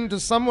solution to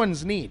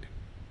someone's need.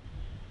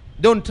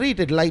 Don't treat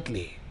it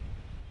lightly.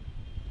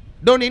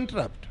 Don't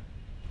interrupt.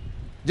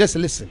 Just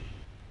listen.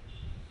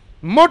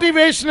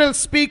 Motivational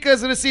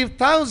speakers receive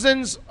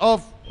thousands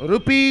of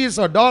rupees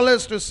or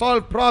dollars to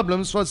solve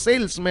problems for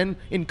salesmen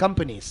in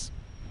companies.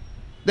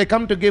 They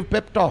come to give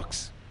pep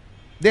talks.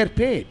 They're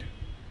paid.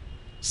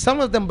 Some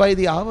of them by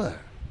the hour.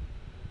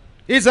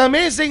 It's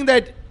amazing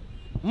that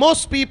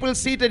most people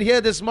seated here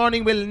this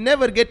morning will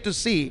never get to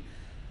see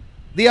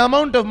the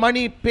amount of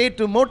money paid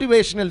to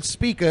motivational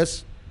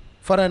speakers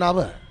for an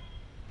hour,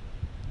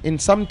 in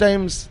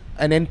sometimes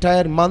an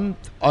entire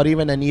month or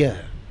even a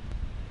year.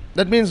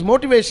 That means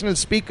motivational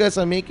speakers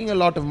are making a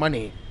lot of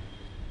money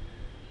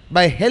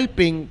by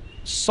helping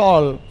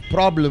solve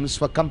problems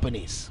for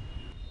companies.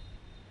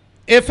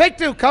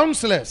 Effective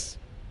counselors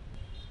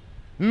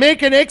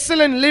make an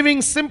excellent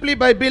living simply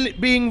by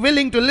being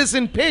willing to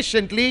listen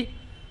patiently,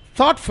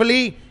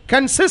 thoughtfully,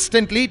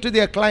 consistently to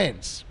their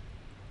clients.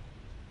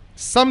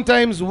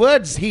 Sometimes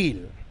words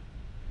heal,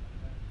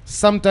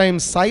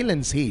 sometimes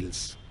silence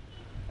heals,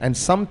 and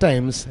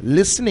sometimes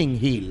listening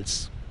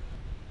heals.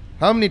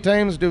 How many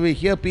times do we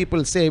hear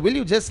people say, will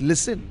you just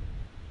listen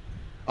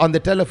on the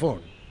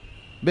telephone?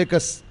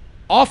 Because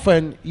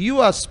often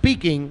you are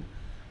speaking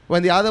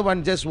when the other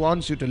one just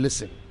wants you to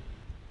listen.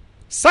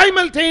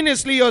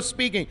 Simultaneously you're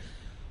speaking.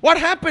 What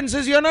happens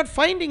is you're not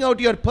finding out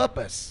your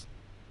purpose,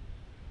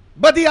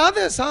 but the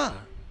others are.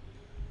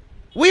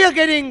 We are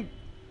getting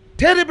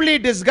terribly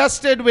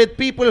disgusted with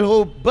people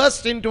who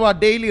burst into our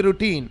daily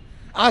routine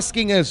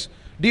asking us,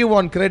 do you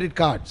want credit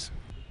cards?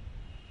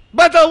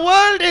 But the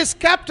world is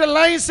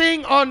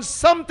capitalizing on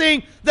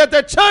something that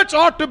the church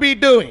ought to be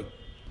doing.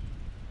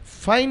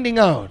 Finding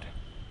out,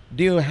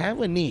 do you have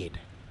a need?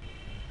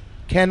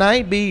 Can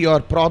I be your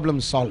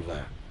problem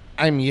solver?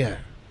 I'm here.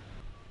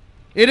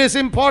 It is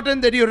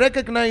important that you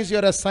recognize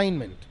your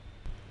assignment.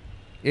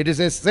 It is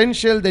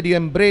essential that you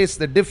embrace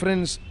the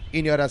difference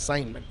in your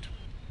assignment.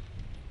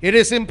 It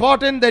is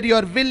important that you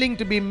are willing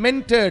to be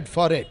mentored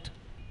for it.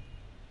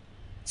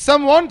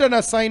 Some want an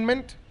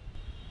assignment,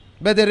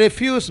 but they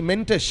refuse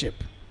mentorship.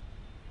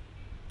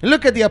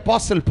 Look at the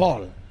Apostle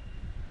Paul.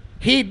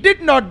 He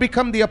did not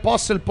become the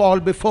Apostle Paul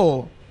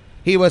before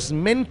he was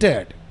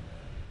mentored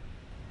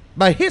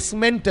by his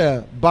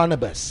mentor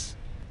Barnabas.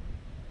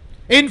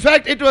 In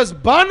fact, it was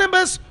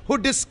Barnabas who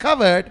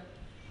discovered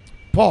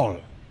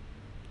Paul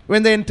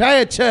when the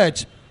entire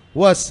church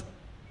was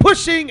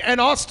pushing and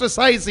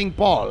ostracizing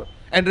Paul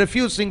and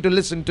refusing to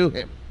listen to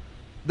him.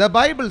 The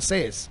Bible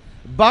says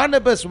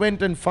Barnabas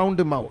went and found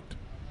him out.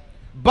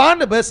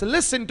 Barnabas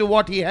listened to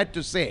what he had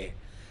to say.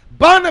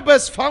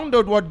 Barnabas found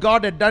out what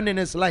God had done in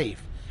his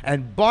life.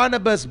 And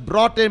Barnabas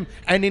brought him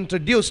and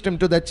introduced him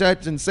to the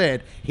church and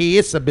said, he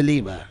is a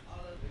believer.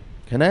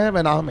 Can I have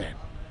an amen?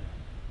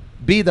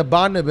 Be the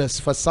Barnabas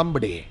for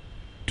somebody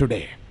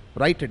today.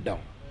 Write it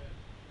down.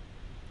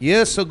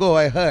 Years ago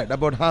I heard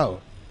about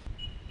how,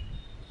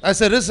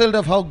 as a result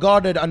of how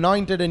God had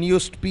anointed and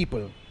used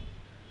people,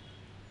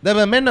 there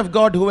were men of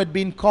God who had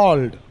been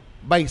called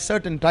by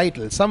certain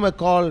titles. Some were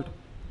called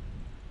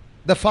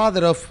the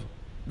father of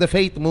the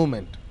faith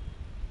movement,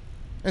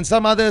 and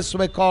some others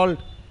were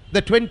called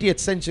the 20th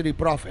century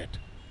prophet.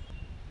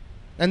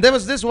 And there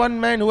was this one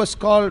man who was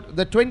called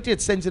the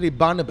 20th century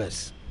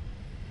Barnabas.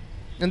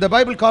 And the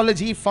Bible college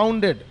he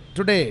founded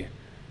today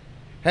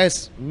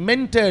has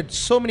mentored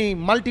so many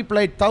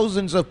multiplied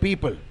thousands of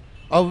people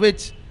of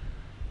which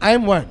I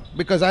am one,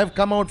 because I've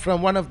come out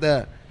from one of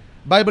the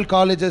Bible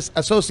colleges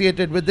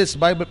associated with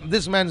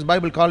this man's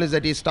Bible college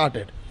that he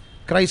started,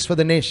 Christ for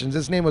the Nations.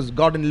 His name was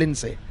Gordon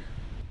Lindsay.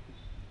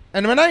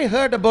 And when I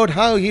heard about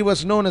how he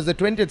was known as the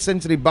 20th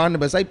century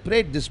Barnabas, I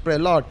prayed this prayer: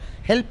 Lord,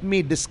 help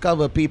me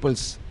discover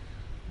people's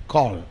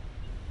call.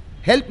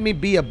 Help me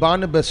be a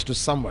Barnabas to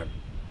someone.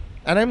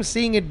 And I'm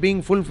seeing it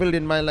being fulfilled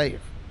in my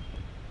life.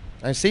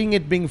 I'm seeing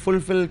it being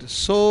fulfilled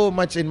so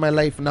much in my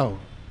life now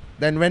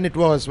than when it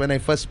was when I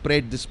first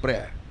prayed this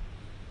prayer.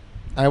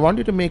 I want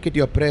you to make it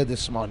your prayer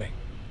this morning.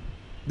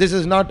 This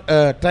is not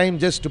a time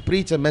just to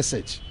preach a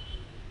message.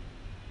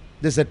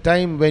 This is a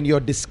time when you're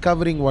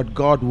discovering what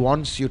God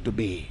wants you to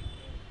be.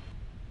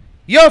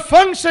 Your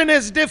function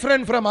is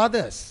different from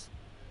others.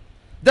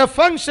 The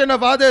function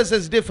of others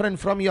is different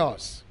from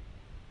yours.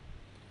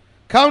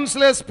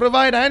 Counselors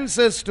provide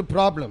answers to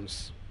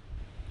problems.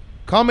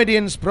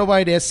 Comedians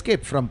provide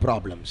escape from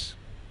problems.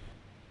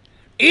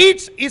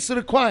 Each is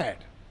required.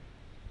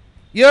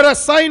 Your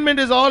assignment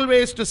is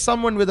always to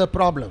someone with a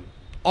problem.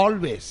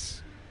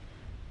 Always.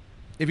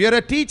 If you're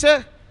a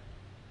teacher,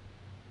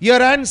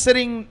 you're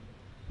answering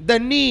the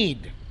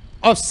need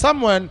of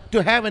someone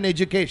to have an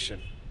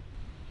education.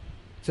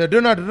 So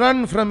do not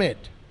run from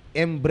it.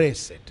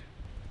 Embrace it.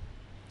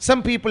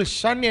 Some people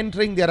shun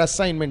entering their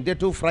assignment. They're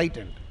too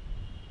frightened.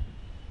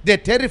 They're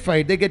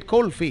terrified. They get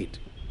cold feet.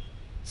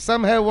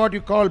 Some have what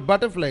you call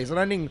butterflies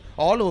running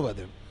all over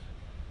them.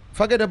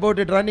 Forget about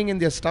it running in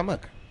their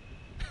stomach.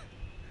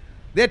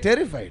 They're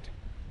terrified.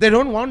 They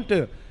don't want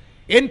to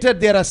enter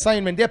their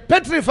assignment. They're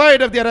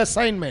petrified of their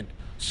assignment.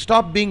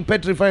 Stop being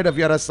petrified of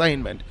your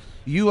assignment.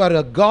 You are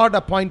a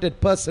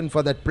God-appointed person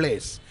for that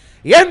place.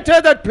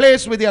 Enter that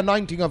place with the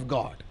anointing of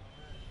God.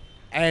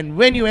 And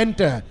when you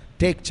enter,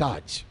 take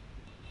charge.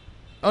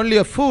 Only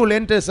a fool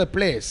enters a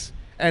place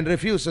and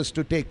refuses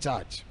to take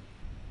charge.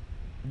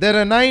 There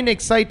are 9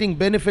 exciting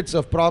benefits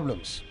of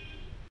problems.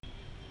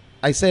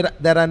 I said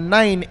there are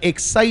 9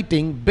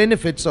 exciting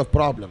benefits of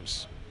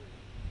problems.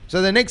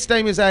 So the next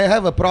time you say, I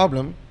have a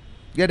problem,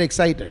 get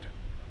excited.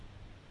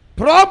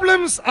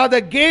 Problems are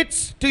the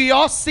gates to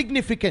your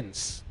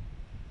significance.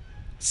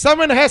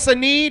 Someone has a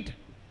need.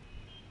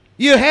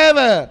 You have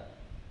a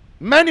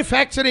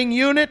manufacturing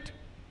unit.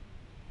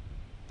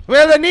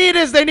 Well, the need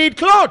is they need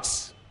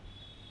clothes.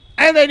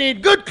 And they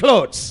need good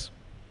clothes.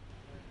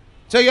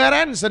 So you are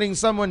answering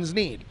someone's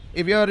need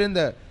if you are in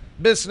the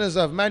business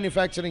of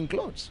manufacturing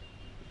clothes.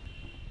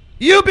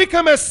 You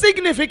become a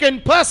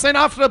significant person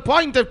after a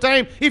point of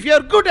time if you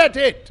are good at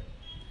it.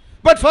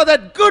 But for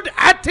that good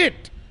at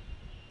it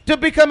to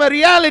become a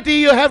reality,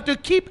 you have to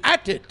keep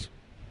at it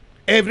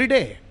every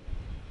day.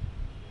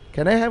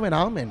 Can I have an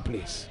amen,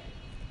 please?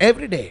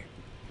 Every day.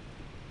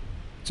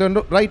 So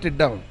write it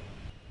down.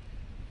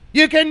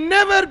 You can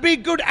never be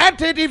good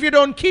at it if you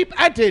don't keep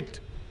at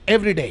it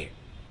every day.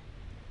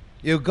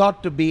 You've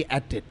got to be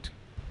at it.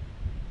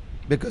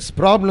 Because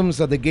problems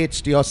are the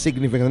gates to your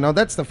significance. Now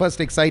that's the first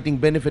exciting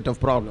benefit of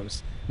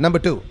problems. Number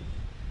 2.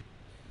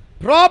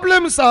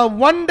 Problems are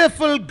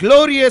wonderful,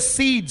 glorious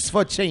seeds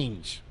for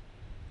change.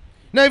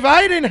 Now if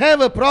I didn't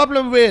have a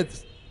problem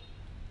with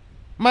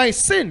my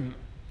sin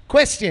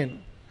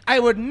question, I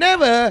would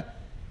never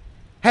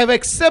have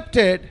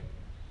accepted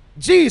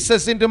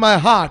Jesus into my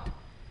heart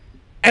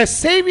as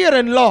Savior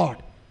and Lord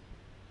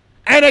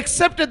and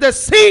accepted the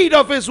seed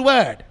of His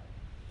Word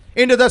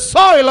into the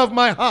soil of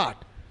my heart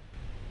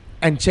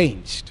and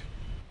changed.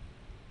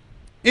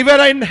 If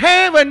I didn't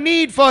have a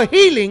need for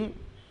healing,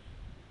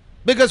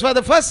 because for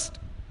the first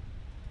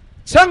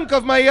chunk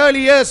of my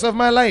early years of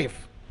my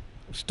life,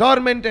 I was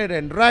tormented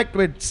and racked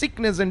with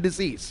sickness and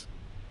disease,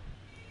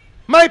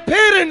 my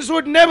parents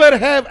would never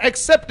have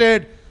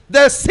accepted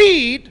the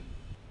seed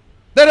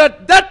that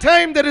at that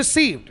time they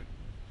received,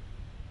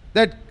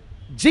 that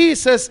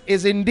Jesus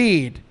is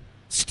indeed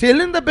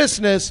still in the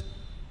business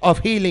of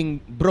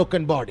healing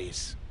broken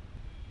bodies,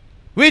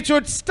 which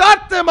would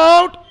start them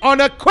out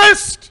on a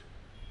quest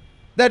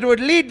that would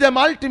lead them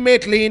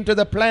ultimately into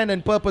the plan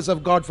and purpose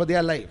of God for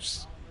their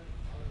lives.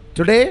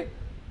 Today,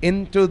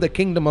 into the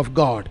kingdom of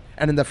God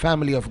and in the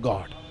family of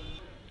God.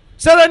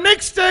 So the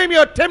next time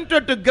you're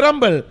tempted to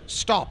grumble,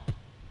 stop.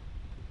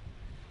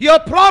 Your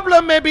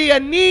problem may be a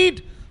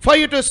need for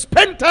you to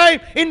spend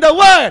time in the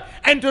Word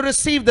and to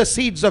receive the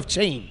seeds of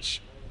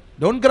change.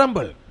 Don't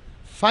grumble.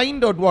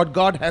 Find out what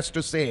God has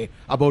to say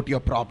about your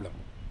problem.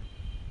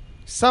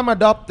 Some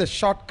adopt the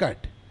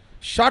shortcut.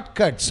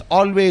 Shortcuts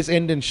always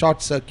end in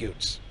short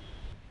circuits.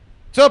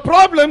 So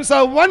problems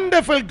are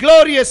wonderful,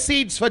 glorious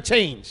seeds for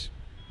change.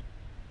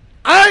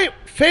 I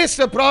faced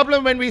a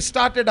problem when we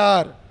started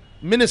our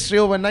ministry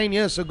over 9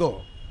 years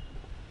ago.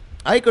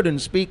 I couldn't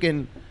speak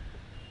in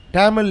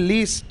Tamil,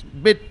 least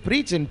bit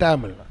preach in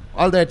Tamil.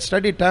 Although I had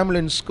studied Tamil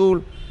in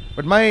school,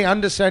 but my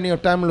understanding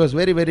of Tamil was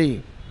very,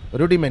 very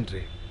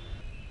rudimentary.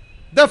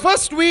 The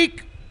first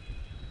week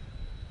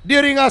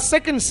during our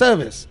second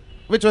service,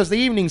 which was the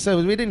evening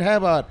service, we didn't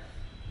have our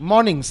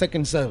morning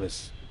second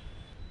service.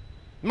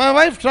 My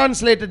wife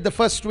translated the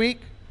first week,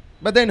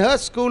 but then her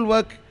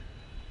schoolwork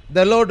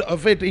the load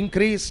of it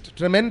increased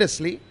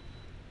tremendously.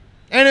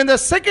 And in the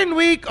second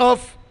week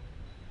of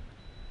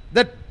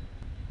the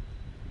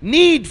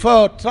need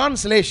for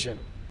translation,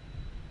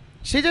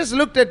 she just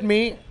looked at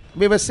me.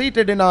 We were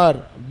seated in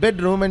our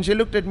bedroom and she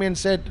looked at me and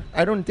said,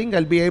 I don't think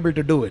I'll be able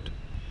to do it.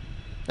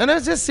 And I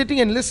was just sitting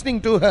and listening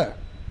to her.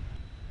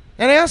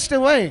 And I asked her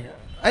why.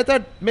 I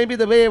thought maybe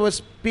the way I was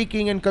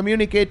speaking and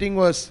communicating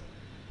was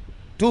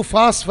too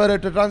fast for her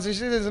to translate. She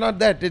said, it's not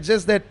that. It's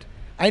just that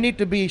I need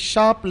to be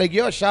sharp like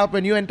you're sharp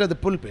when you enter the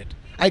pulpit.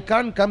 I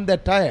can't come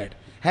that tired,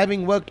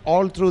 having worked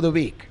all through the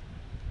week.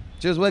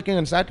 She was working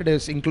on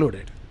Saturdays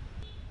included.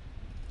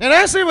 And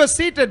as I was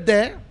seated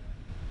there,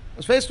 I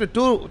was faced with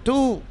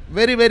two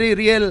very, very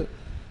real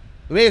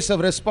ways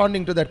of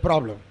responding to that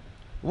problem.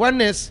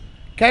 One is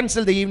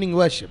cancel the evening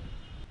worship.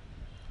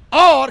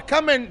 Or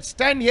come and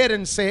stand here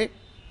and say,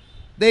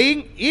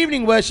 the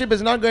evening worship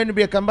is not going to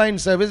be a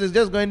combined service, it's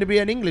just going to be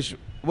an English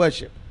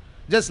worship,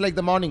 just like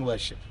the morning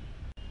worship.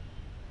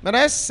 But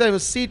as I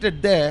was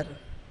seated there,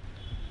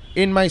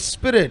 in my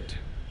spirit,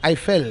 I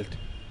felt,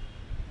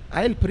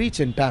 I'll preach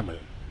in Tamil.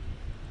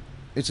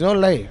 It's no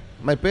lie.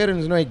 My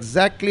parents know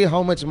exactly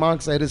how much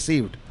marks I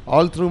received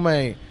all through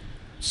my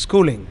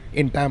schooling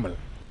in Tamil.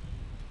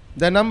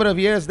 The number of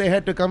years they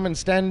had to come and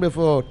stand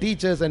before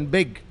teachers and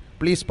beg,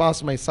 please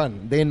pass my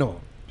son. They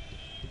know.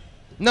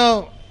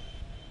 Now,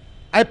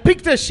 I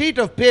picked a sheet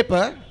of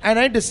paper and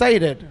I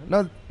decided,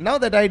 now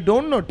that I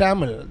don't know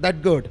Tamil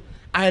that good,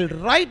 I'll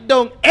write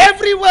down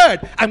every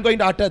word I'm going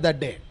to utter that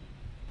day.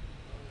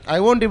 I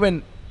won't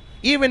even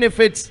if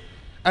it's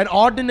an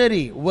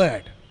ordinary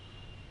word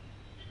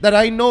that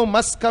I know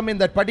must come in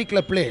that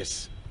particular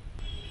place,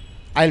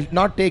 I'll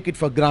not take it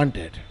for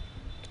granted.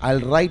 I'll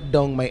write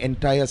down my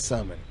entire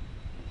sermon.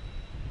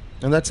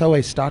 And that's how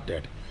I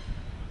started.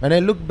 When I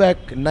look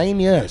back, 9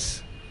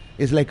 years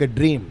is like a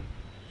dream.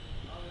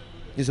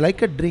 It's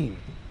like a dream.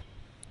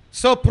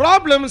 So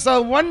problems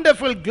are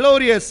wonderful,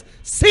 glorious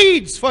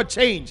seeds for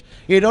change.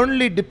 It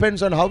only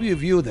depends on how you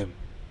view them.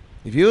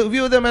 If you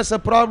view them as a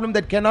problem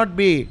that cannot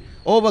be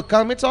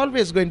overcome, it's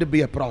always going to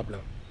be a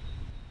problem.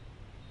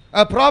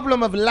 A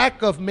problem of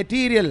lack of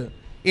material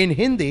in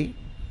Hindi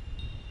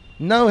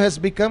now has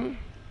become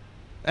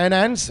an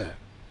answer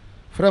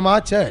from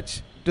our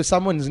church to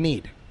someone's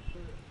need.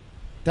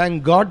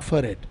 Thank God for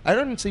it. I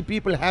don't see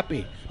people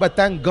happy, but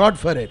thank God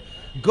for it.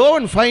 Go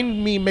and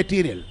find me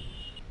material.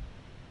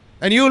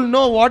 And you'll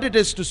know what it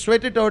is to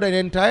sweat it out an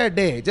entire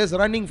day, just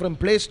running from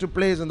place to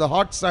place in the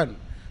hot sun,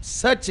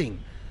 searching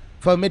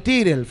for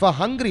material for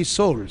hungry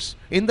souls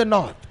in the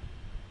north.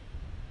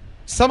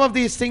 Some of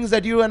these things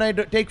that you and I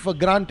take for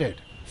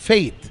granted,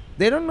 faith,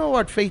 they don't know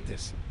what faith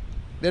is.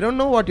 They don't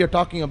know what you're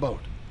talking about.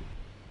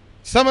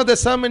 Some of the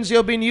sermons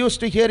you've been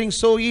used to hearing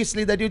so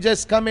easily that you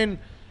just come in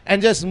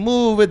and just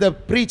move with the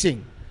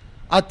preaching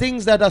are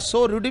things that are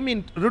so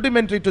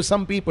rudimentary to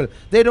some people.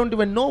 They don't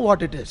even know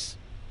what it is.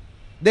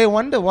 They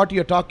wonder what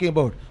you're talking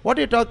about. What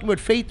are you talking about?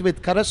 Faith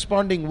with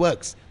corresponding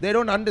works. They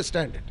don't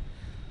understand it.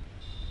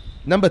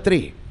 Number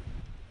 3,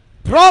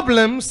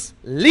 problems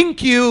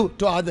link you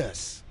to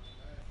others.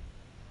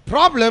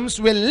 Problems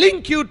will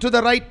link you to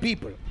the right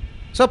people.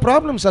 So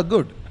problems are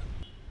good.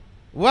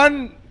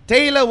 One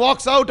tailor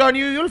walks out on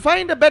you, you'll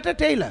find a better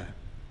tailor.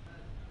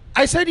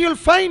 I said you'll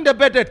find a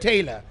better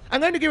tailor.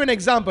 I'm going to give an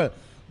example.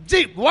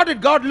 See, what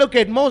did God look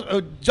at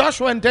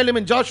Joshua and tell him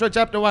in Joshua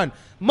chapter 1?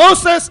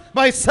 Moses,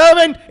 my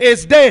servant,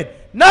 is dead.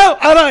 Now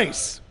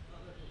arise.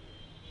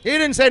 He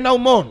didn't say now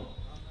mourn.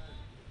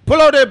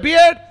 Pull out your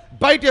beard,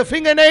 bite your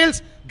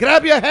fingernails,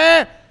 grab your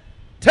hair,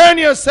 turn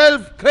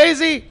yourself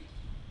crazy,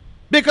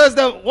 because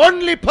the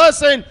only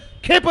person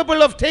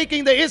capable of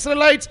taking the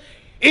Israelites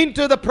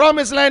into the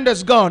promised land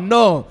is gone.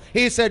 No.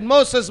 He said,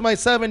 Moses, my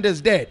servant,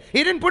 is dead.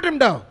 He didn't put him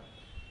down.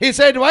 He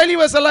said, while he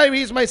was alive,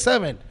 he is my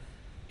servant.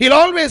 He'll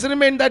always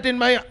remain that in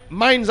my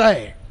mind's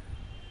eye.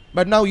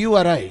 But now you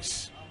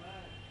arise.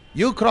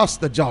 You cross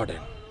the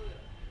Jordan.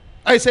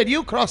 I said,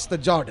 you cross the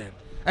Jordan.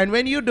 And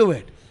when you do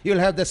it, you'll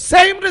have the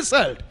same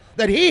result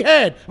that he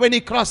had when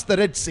he crossed the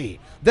Red Sea.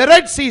 The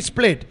Red Sea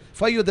split.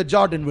 For you, the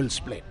Jordan will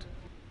split.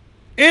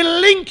 It'll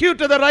link you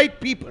to the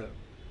right people.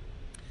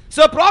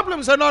 So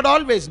problems are not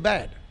always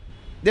bad.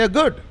 They're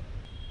good.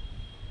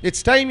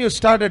 It's time you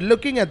started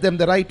looking at them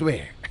the right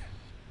way.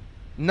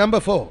 Number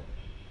 4.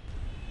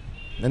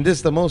 And this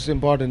is the most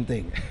important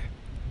thing.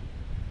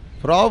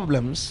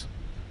 Problems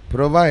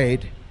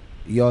provide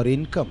your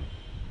income.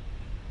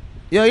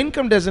 Your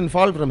income doesn't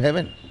fall from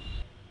heaven.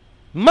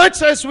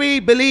 Much as we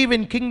believe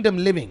in kingdom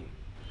living,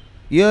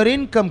 your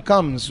income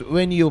comes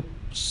when you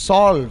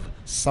solve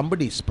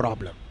somebody's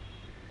problem.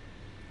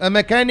 A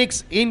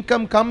mechanic's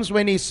income comes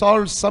when he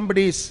solves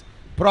somebody's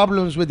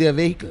problems with their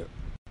vehicle.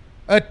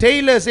 A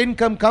tailor's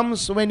income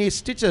comes when he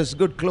stitches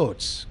good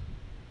clothes.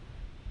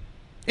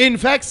 In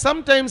fact,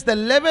 sometimes the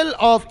level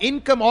of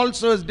income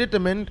also is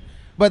determined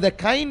by the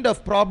kind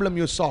of problem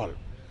you solve.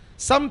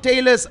 Some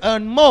tailors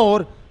earn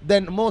more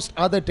than most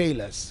other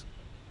tailors.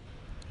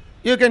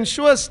 You can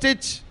sure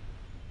stitch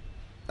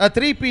a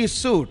 3-piece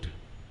suit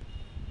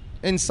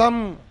in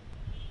some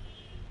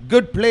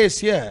good place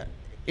here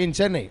in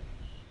Chennai.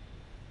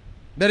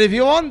 But if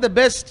you want the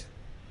best,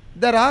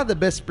 there are the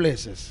best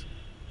places.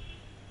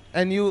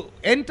 And you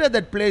enter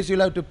that place,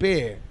 you'll have to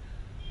pay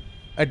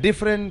a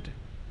different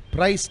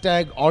price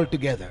tag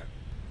altogether.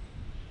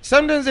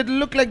 Sometimes it will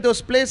look like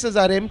those places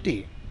are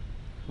empty.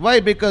 Why?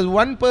 Because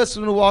one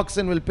person who walks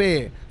in will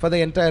pay for the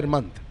entire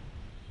month.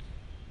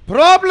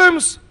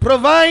 Problems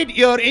provide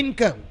your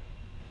income.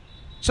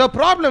 So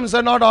problems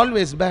are not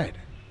always bad.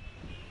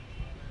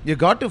 You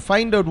got to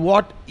find out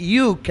what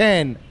you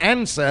can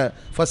answer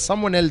for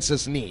someone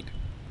else's need.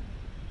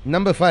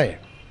 Number 5.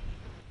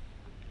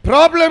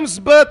 Problems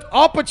birth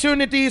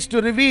opportunities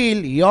to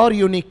reveal your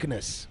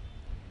uniqueness.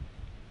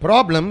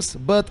 Problems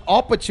birth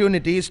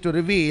opportunities to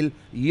reveal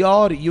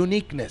your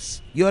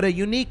uniqueness. You're a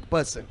unique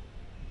person.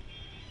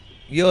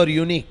 You're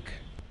unique.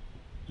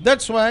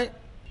 That's why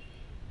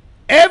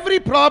every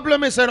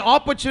problem is an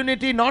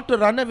opportunity not to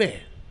run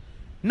away.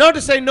 Not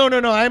to say, no,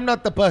 I'm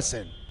not the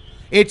person.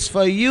 It's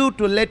for you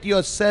to let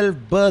yourself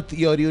birth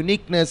your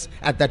uniqueness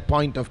at that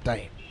point of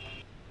time.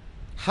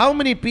 How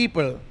many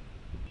people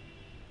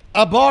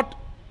abort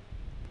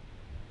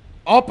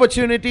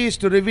opportunities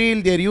to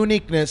reveal their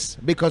uniqueness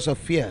because of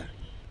fear?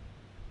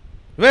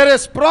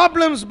 Whereas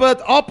problems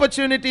birth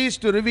opportunities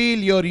to reveal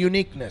your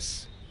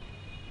uniqueness.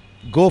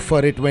 Go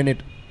for it when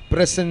it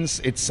presents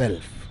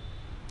itself.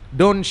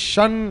 Don't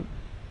shun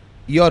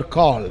your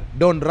call.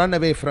 Don't run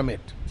away from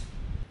it.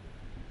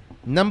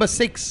 Number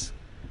 6.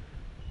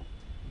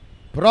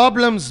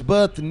 Problems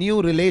birth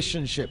new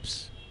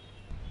relationships.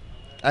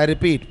 I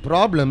repeat,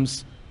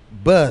 problems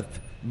birth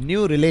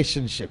new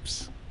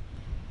relationships.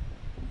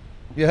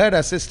 You heard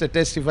our sister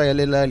testify a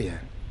little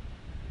earlier.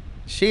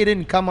 She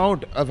didn't come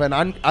out of an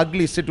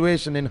ugly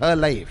situation in her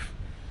life.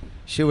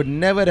 She would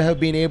never have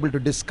been able to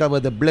discover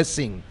the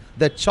blessing,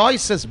 the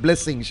choicest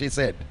blessing, she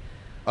said,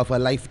 of her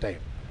lifetime.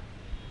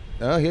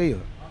 Oh, hear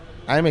you.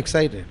 I'm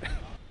excited.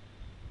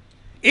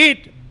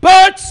 It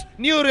births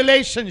new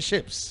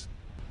relationships.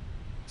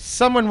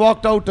 Someone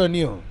walked out on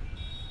you.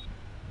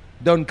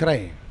 Don't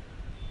cry.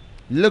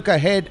 Look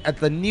ahead at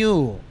the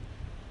new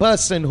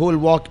person who will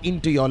walk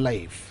into your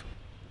life.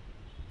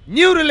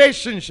 New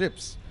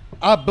relationships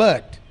are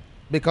birthed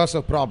because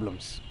of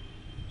problems.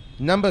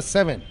 Number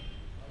 7.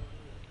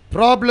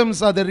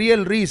 Problems are the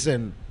real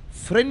reason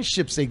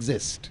friendships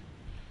exist.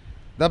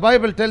 The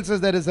Bible tells us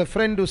there is a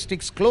friend who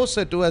sticks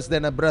closer to us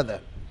than a brother.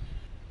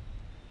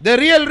 The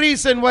real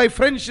reason why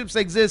friendships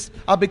exist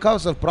are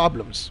because of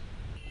problems.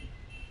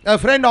 A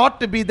friend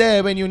ought to be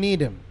there when you need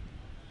him.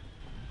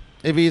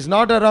 If he is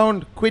not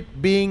around,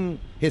 quit being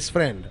his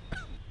friend.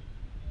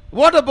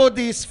 What about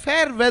these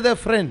fair weather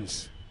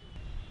friends?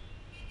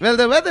 Well,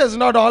 the weather is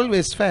not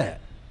always fair.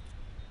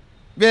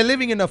 We are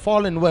living in a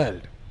fallen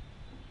world.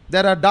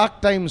 There are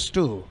dark times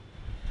too.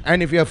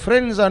 And if your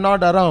friends are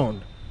not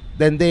around,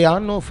 then they are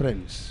no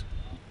friends.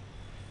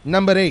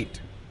 Number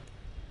 8.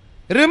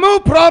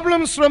 Remove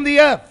problems from the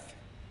earth,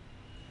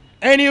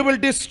 and you will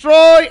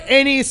destroy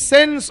any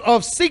sense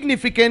of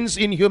significance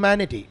in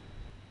humanity.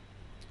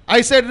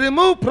 I said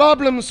remove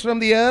problems from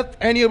the earth,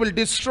 and you will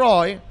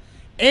destroy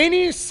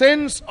any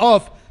sense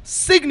of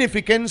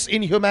significance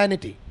in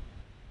humanity.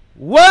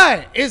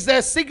 Why is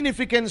there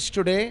significance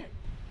today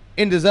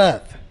in this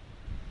earth?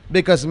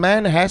 Because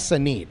man has a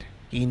need.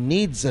 He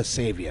needs a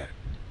savior.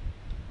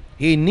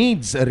 He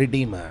needs a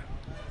redeemer.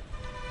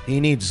 He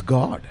needs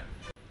God.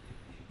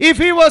 If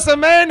he was a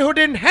man who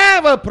didn't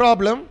have a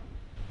problem,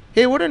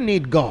 he wouldn't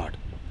need God.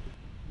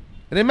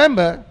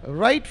 Remember,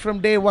 right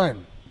from day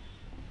one,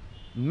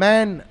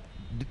 man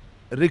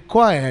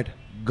required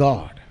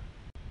God.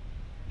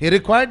 He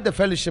required the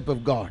fellowship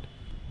of God.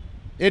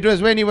 It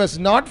was when he was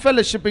not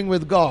fellowshipping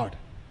with God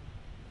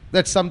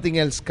that something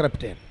else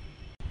crept in.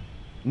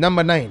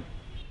 Number 9.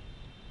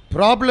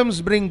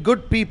 Problems bring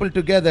good people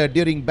together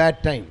during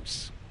bad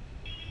times.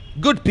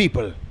 Good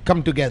people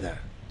come together.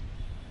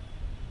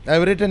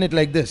 I've written it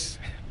like this.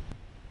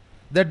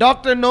 The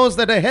doctor knows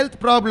that a health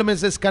problem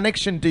is his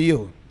connection to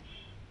you.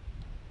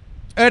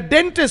 A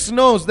dentist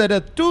knows that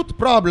a tooth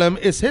problem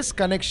is his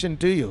connection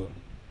to you.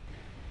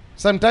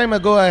 Some time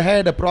ago I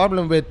had a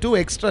problem with 2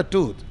 extra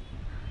teeth.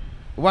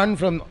 One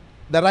from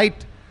the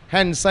right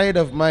hand side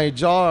of my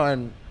jaw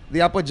and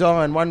the upper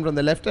jaw, and one from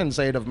the left hand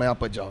side of my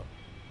upper jaw.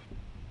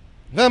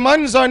 For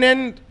months on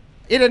end,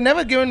 it had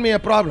never given me a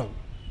problem.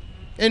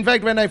 In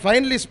fact, when I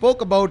finally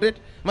spoke about it,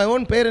 my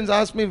own parents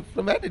asked me,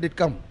 from where did it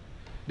come?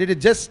 Did it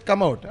just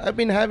come out? I've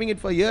been having it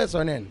for years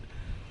on end.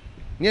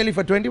 Nearly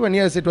for 21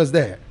 years it was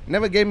there.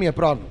 Never gave me a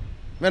problem.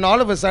 When all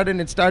of a sudden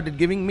it started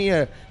giving me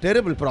a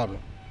terrible problem.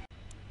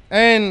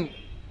 And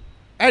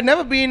I'd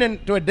never been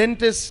to a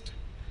dentist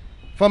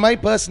for my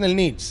personal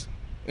needs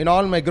in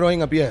all my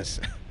growing up years.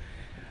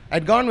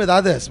 I'd gone with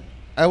others.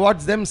 I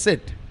watched them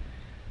sit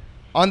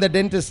on the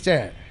dentist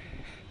chair.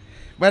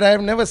 But I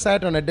have never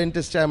sat on a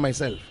dentist chair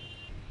myself.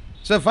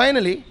 So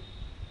finally,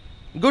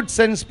 good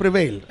sense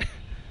prevailed.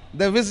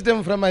 The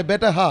wisdom from my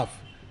better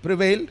half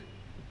prevailed.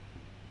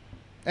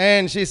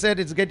 And she said,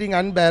 it's getting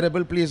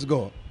unbearable, please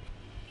go.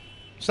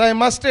 So I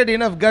mustered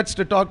enough guts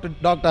to talk to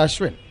Dr.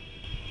 Ashwin.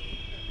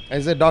 I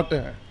said,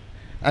 Doctor,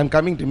 I'm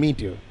coming to meet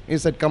you. He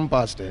said, come,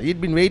 Pastor.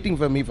 He'd been waiting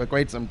for me for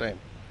quite some time.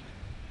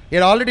 He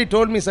had already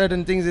told me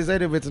certain things. He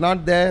said, if it's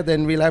not there,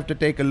 then we'll have to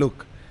take a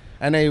look.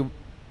 And I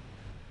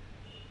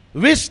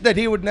wished that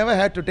he would never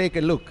have to take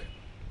a look.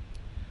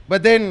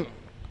 But then,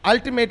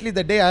 ultimately,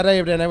 the day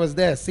arrived and I was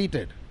there,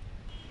 seated.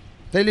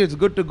 Tell you, it's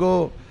good to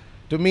go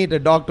to meet a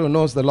doctor who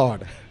knows the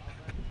Lord.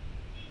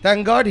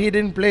 Thank God he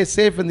didn't play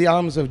safe in the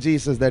arms of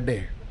Jesus that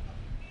day.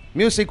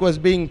 Music was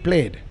being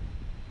played.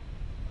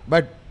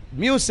 But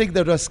music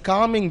that was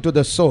calming to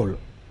the soul.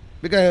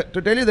 Because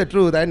to tell you the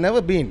truth, I'd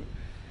never been.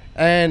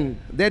 And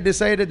they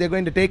decided they're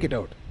going to take it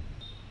out.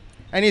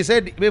 And he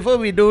said, before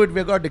we do it,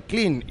 we've got to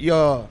clean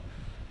your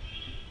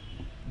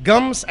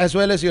gums as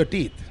well as your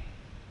teeth.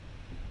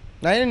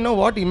 I didn't know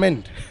what he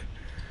meant.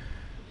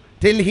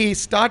 Till he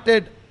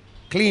started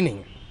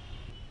cleaning.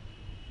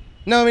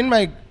 Now, in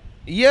my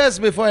years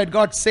before I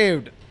got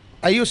saved,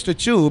 I used to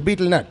chew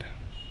betel nut.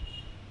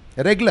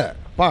 A regular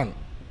pan.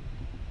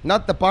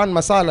 Not the pan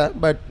masala,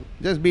 but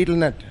just betel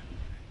nut.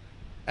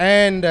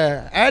 And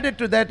added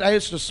to that, I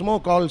used to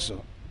smoke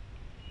also.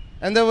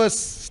 And there was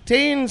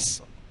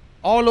stains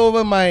all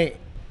over my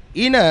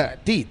inner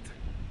teeth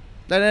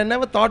that I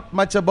never thought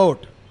much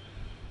about.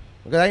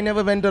 Because I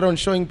never went around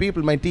showing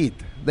people my teeth,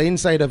 the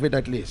inside of it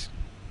at least.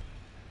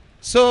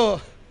 So,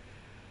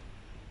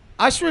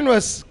 Ashwin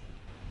was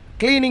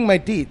cleaning my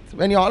teeth.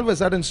 When he all of a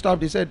sudden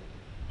stopped, he said,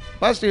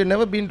 Pastor, you've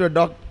never been to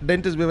a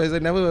dentist before. I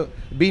said, never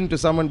been to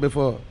someone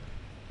before.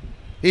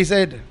 He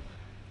said,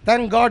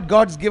 thank God,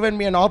 God's given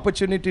me an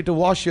opportunity to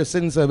wash your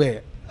sins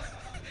away.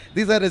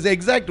 These are his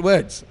exact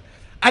words.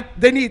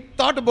 Then he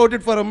thought about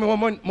it for a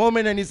moment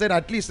and he said,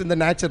 at least in the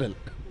natural.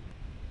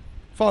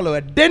 Follow.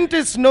 A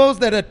dentist knows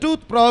that a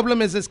tooth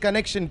problem is his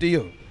connection to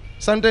you.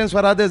 Sometimes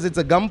for others it's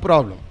a gum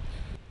problem.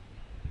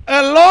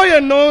 A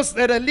lawyer knows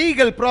that a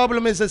legal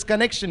problem is his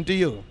connection to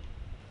you.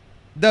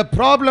 The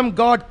problem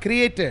God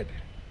created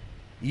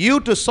you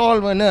to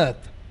solve on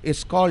earth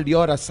is called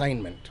your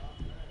assignment.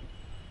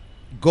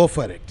 Go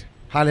for it.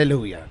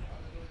 Hallelujah.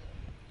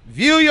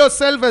 View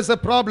yourself as a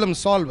problem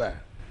solver,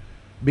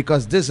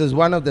 because this is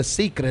one of the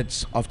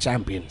secrets of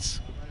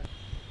champions.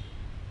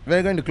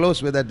 We're going to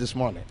close with that this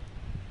morning.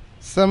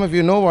 Some of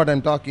you know what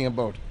I'm talking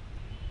about.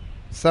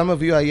 Some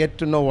of you are yet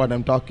to know what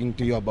I'm talking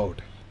to you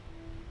about.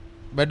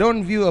 But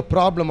don't view a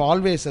problem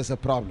always as a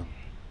problem.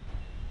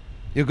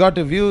 You've got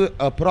to view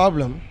a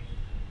problem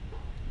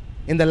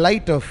in the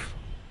light of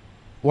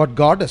what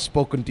God has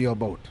spoken to you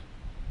about.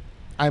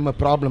 I'm a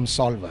problem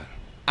solver.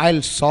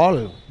 I'll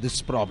solve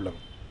this problem.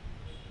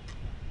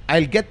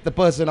 I'll get the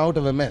person out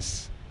of a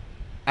mess.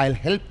 I'll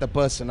help the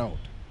person out.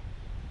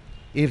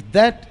 If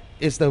that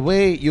is the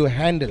way you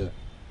handle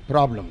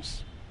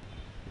problems,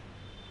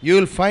 you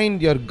will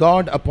find your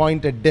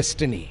God-appointed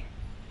destiny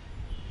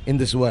in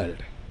this world.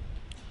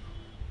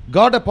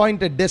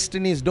 God-appointed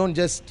destinies don't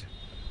just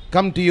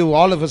come to you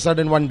all of a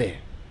sudden one day.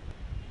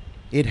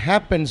 It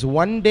happens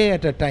one day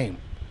at a time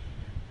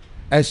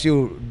as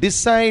you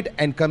decide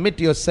and commit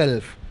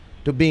yourself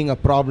to being a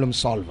problem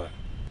solver.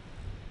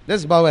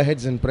 Let's bow our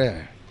heads in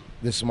prayer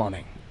this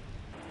morning.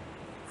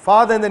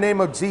 Father, in the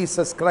name of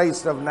Jesus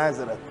Christ of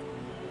Nazareth,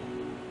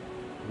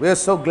 we are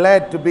so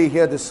glad to be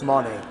here this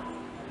morning.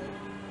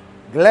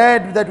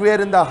 Glad that we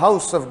are in the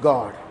house of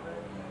God.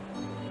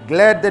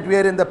 Glad that we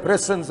are in the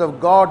presence of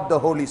God the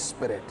Holy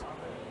Spirit.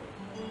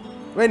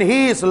 When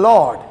He is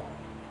Lord,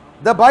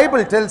 the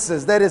Bible tells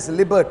us there is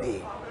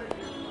liberty.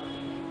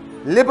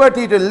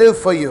 Liberty to live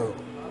for you.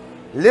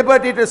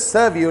 Liberty to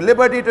serve you.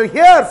 Liberty to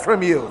hear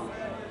from you.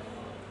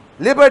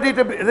 Liberty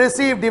to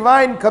receive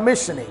divine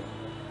commissioning.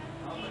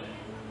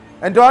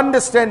 And to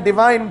understand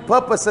divine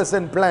purposes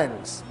and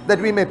plans, that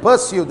we may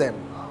pursue them.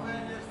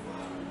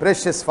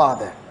 Precious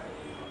Father,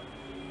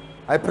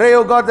 I pray,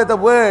 O God, that the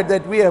word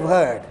that we have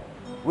heard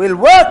will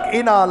work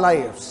in our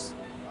lives.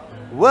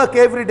 Work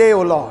every day,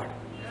 O Lord.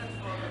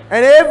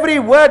 And every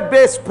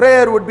word-based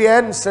prayer would be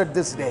answered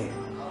this day.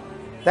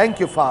 Thank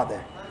you,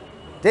 Father.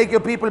 Take your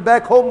people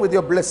back home with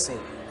your blessing.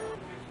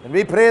 And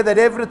we pray that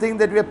everything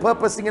that we are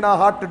purposing in our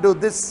heart to do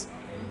this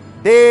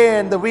day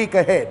and the week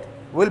ahead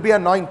will be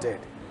anointed.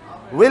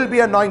 Will be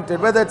anointed,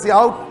 whether it's the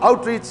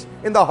outreach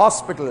in the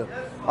hospital,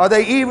 or the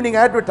evening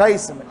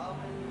advertisement,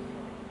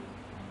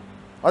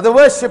 or the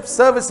worship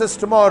services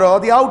tomorrow, or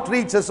the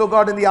outreaches, oh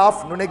God, in the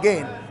afternoon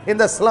again, in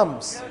the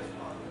slums,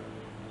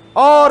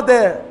 or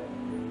the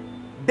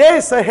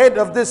days ahead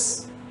of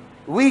this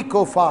week,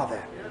 oh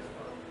Father,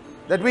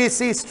 that we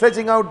see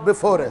stretching out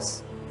before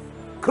us.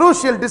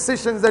 Crucial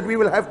decisions that we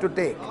will have to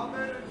take.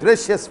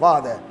 Gracious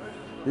Father,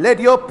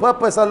 let your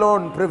purpose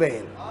alone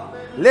prevail.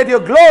 Let your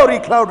glory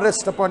cloud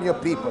rest upon your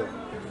people.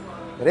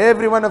 That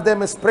every one of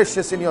them is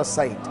precious in your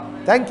sight.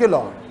 Thank you,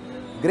 Lord.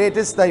 Great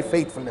is thy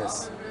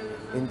faithfulness.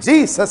 In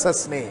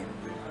Jesus' name.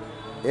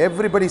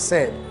 Everybody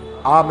said,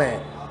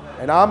 Amen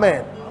and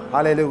Amen.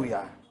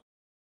 Hallelujah.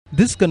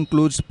 This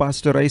concludes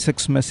Pastor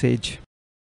Isaac's message.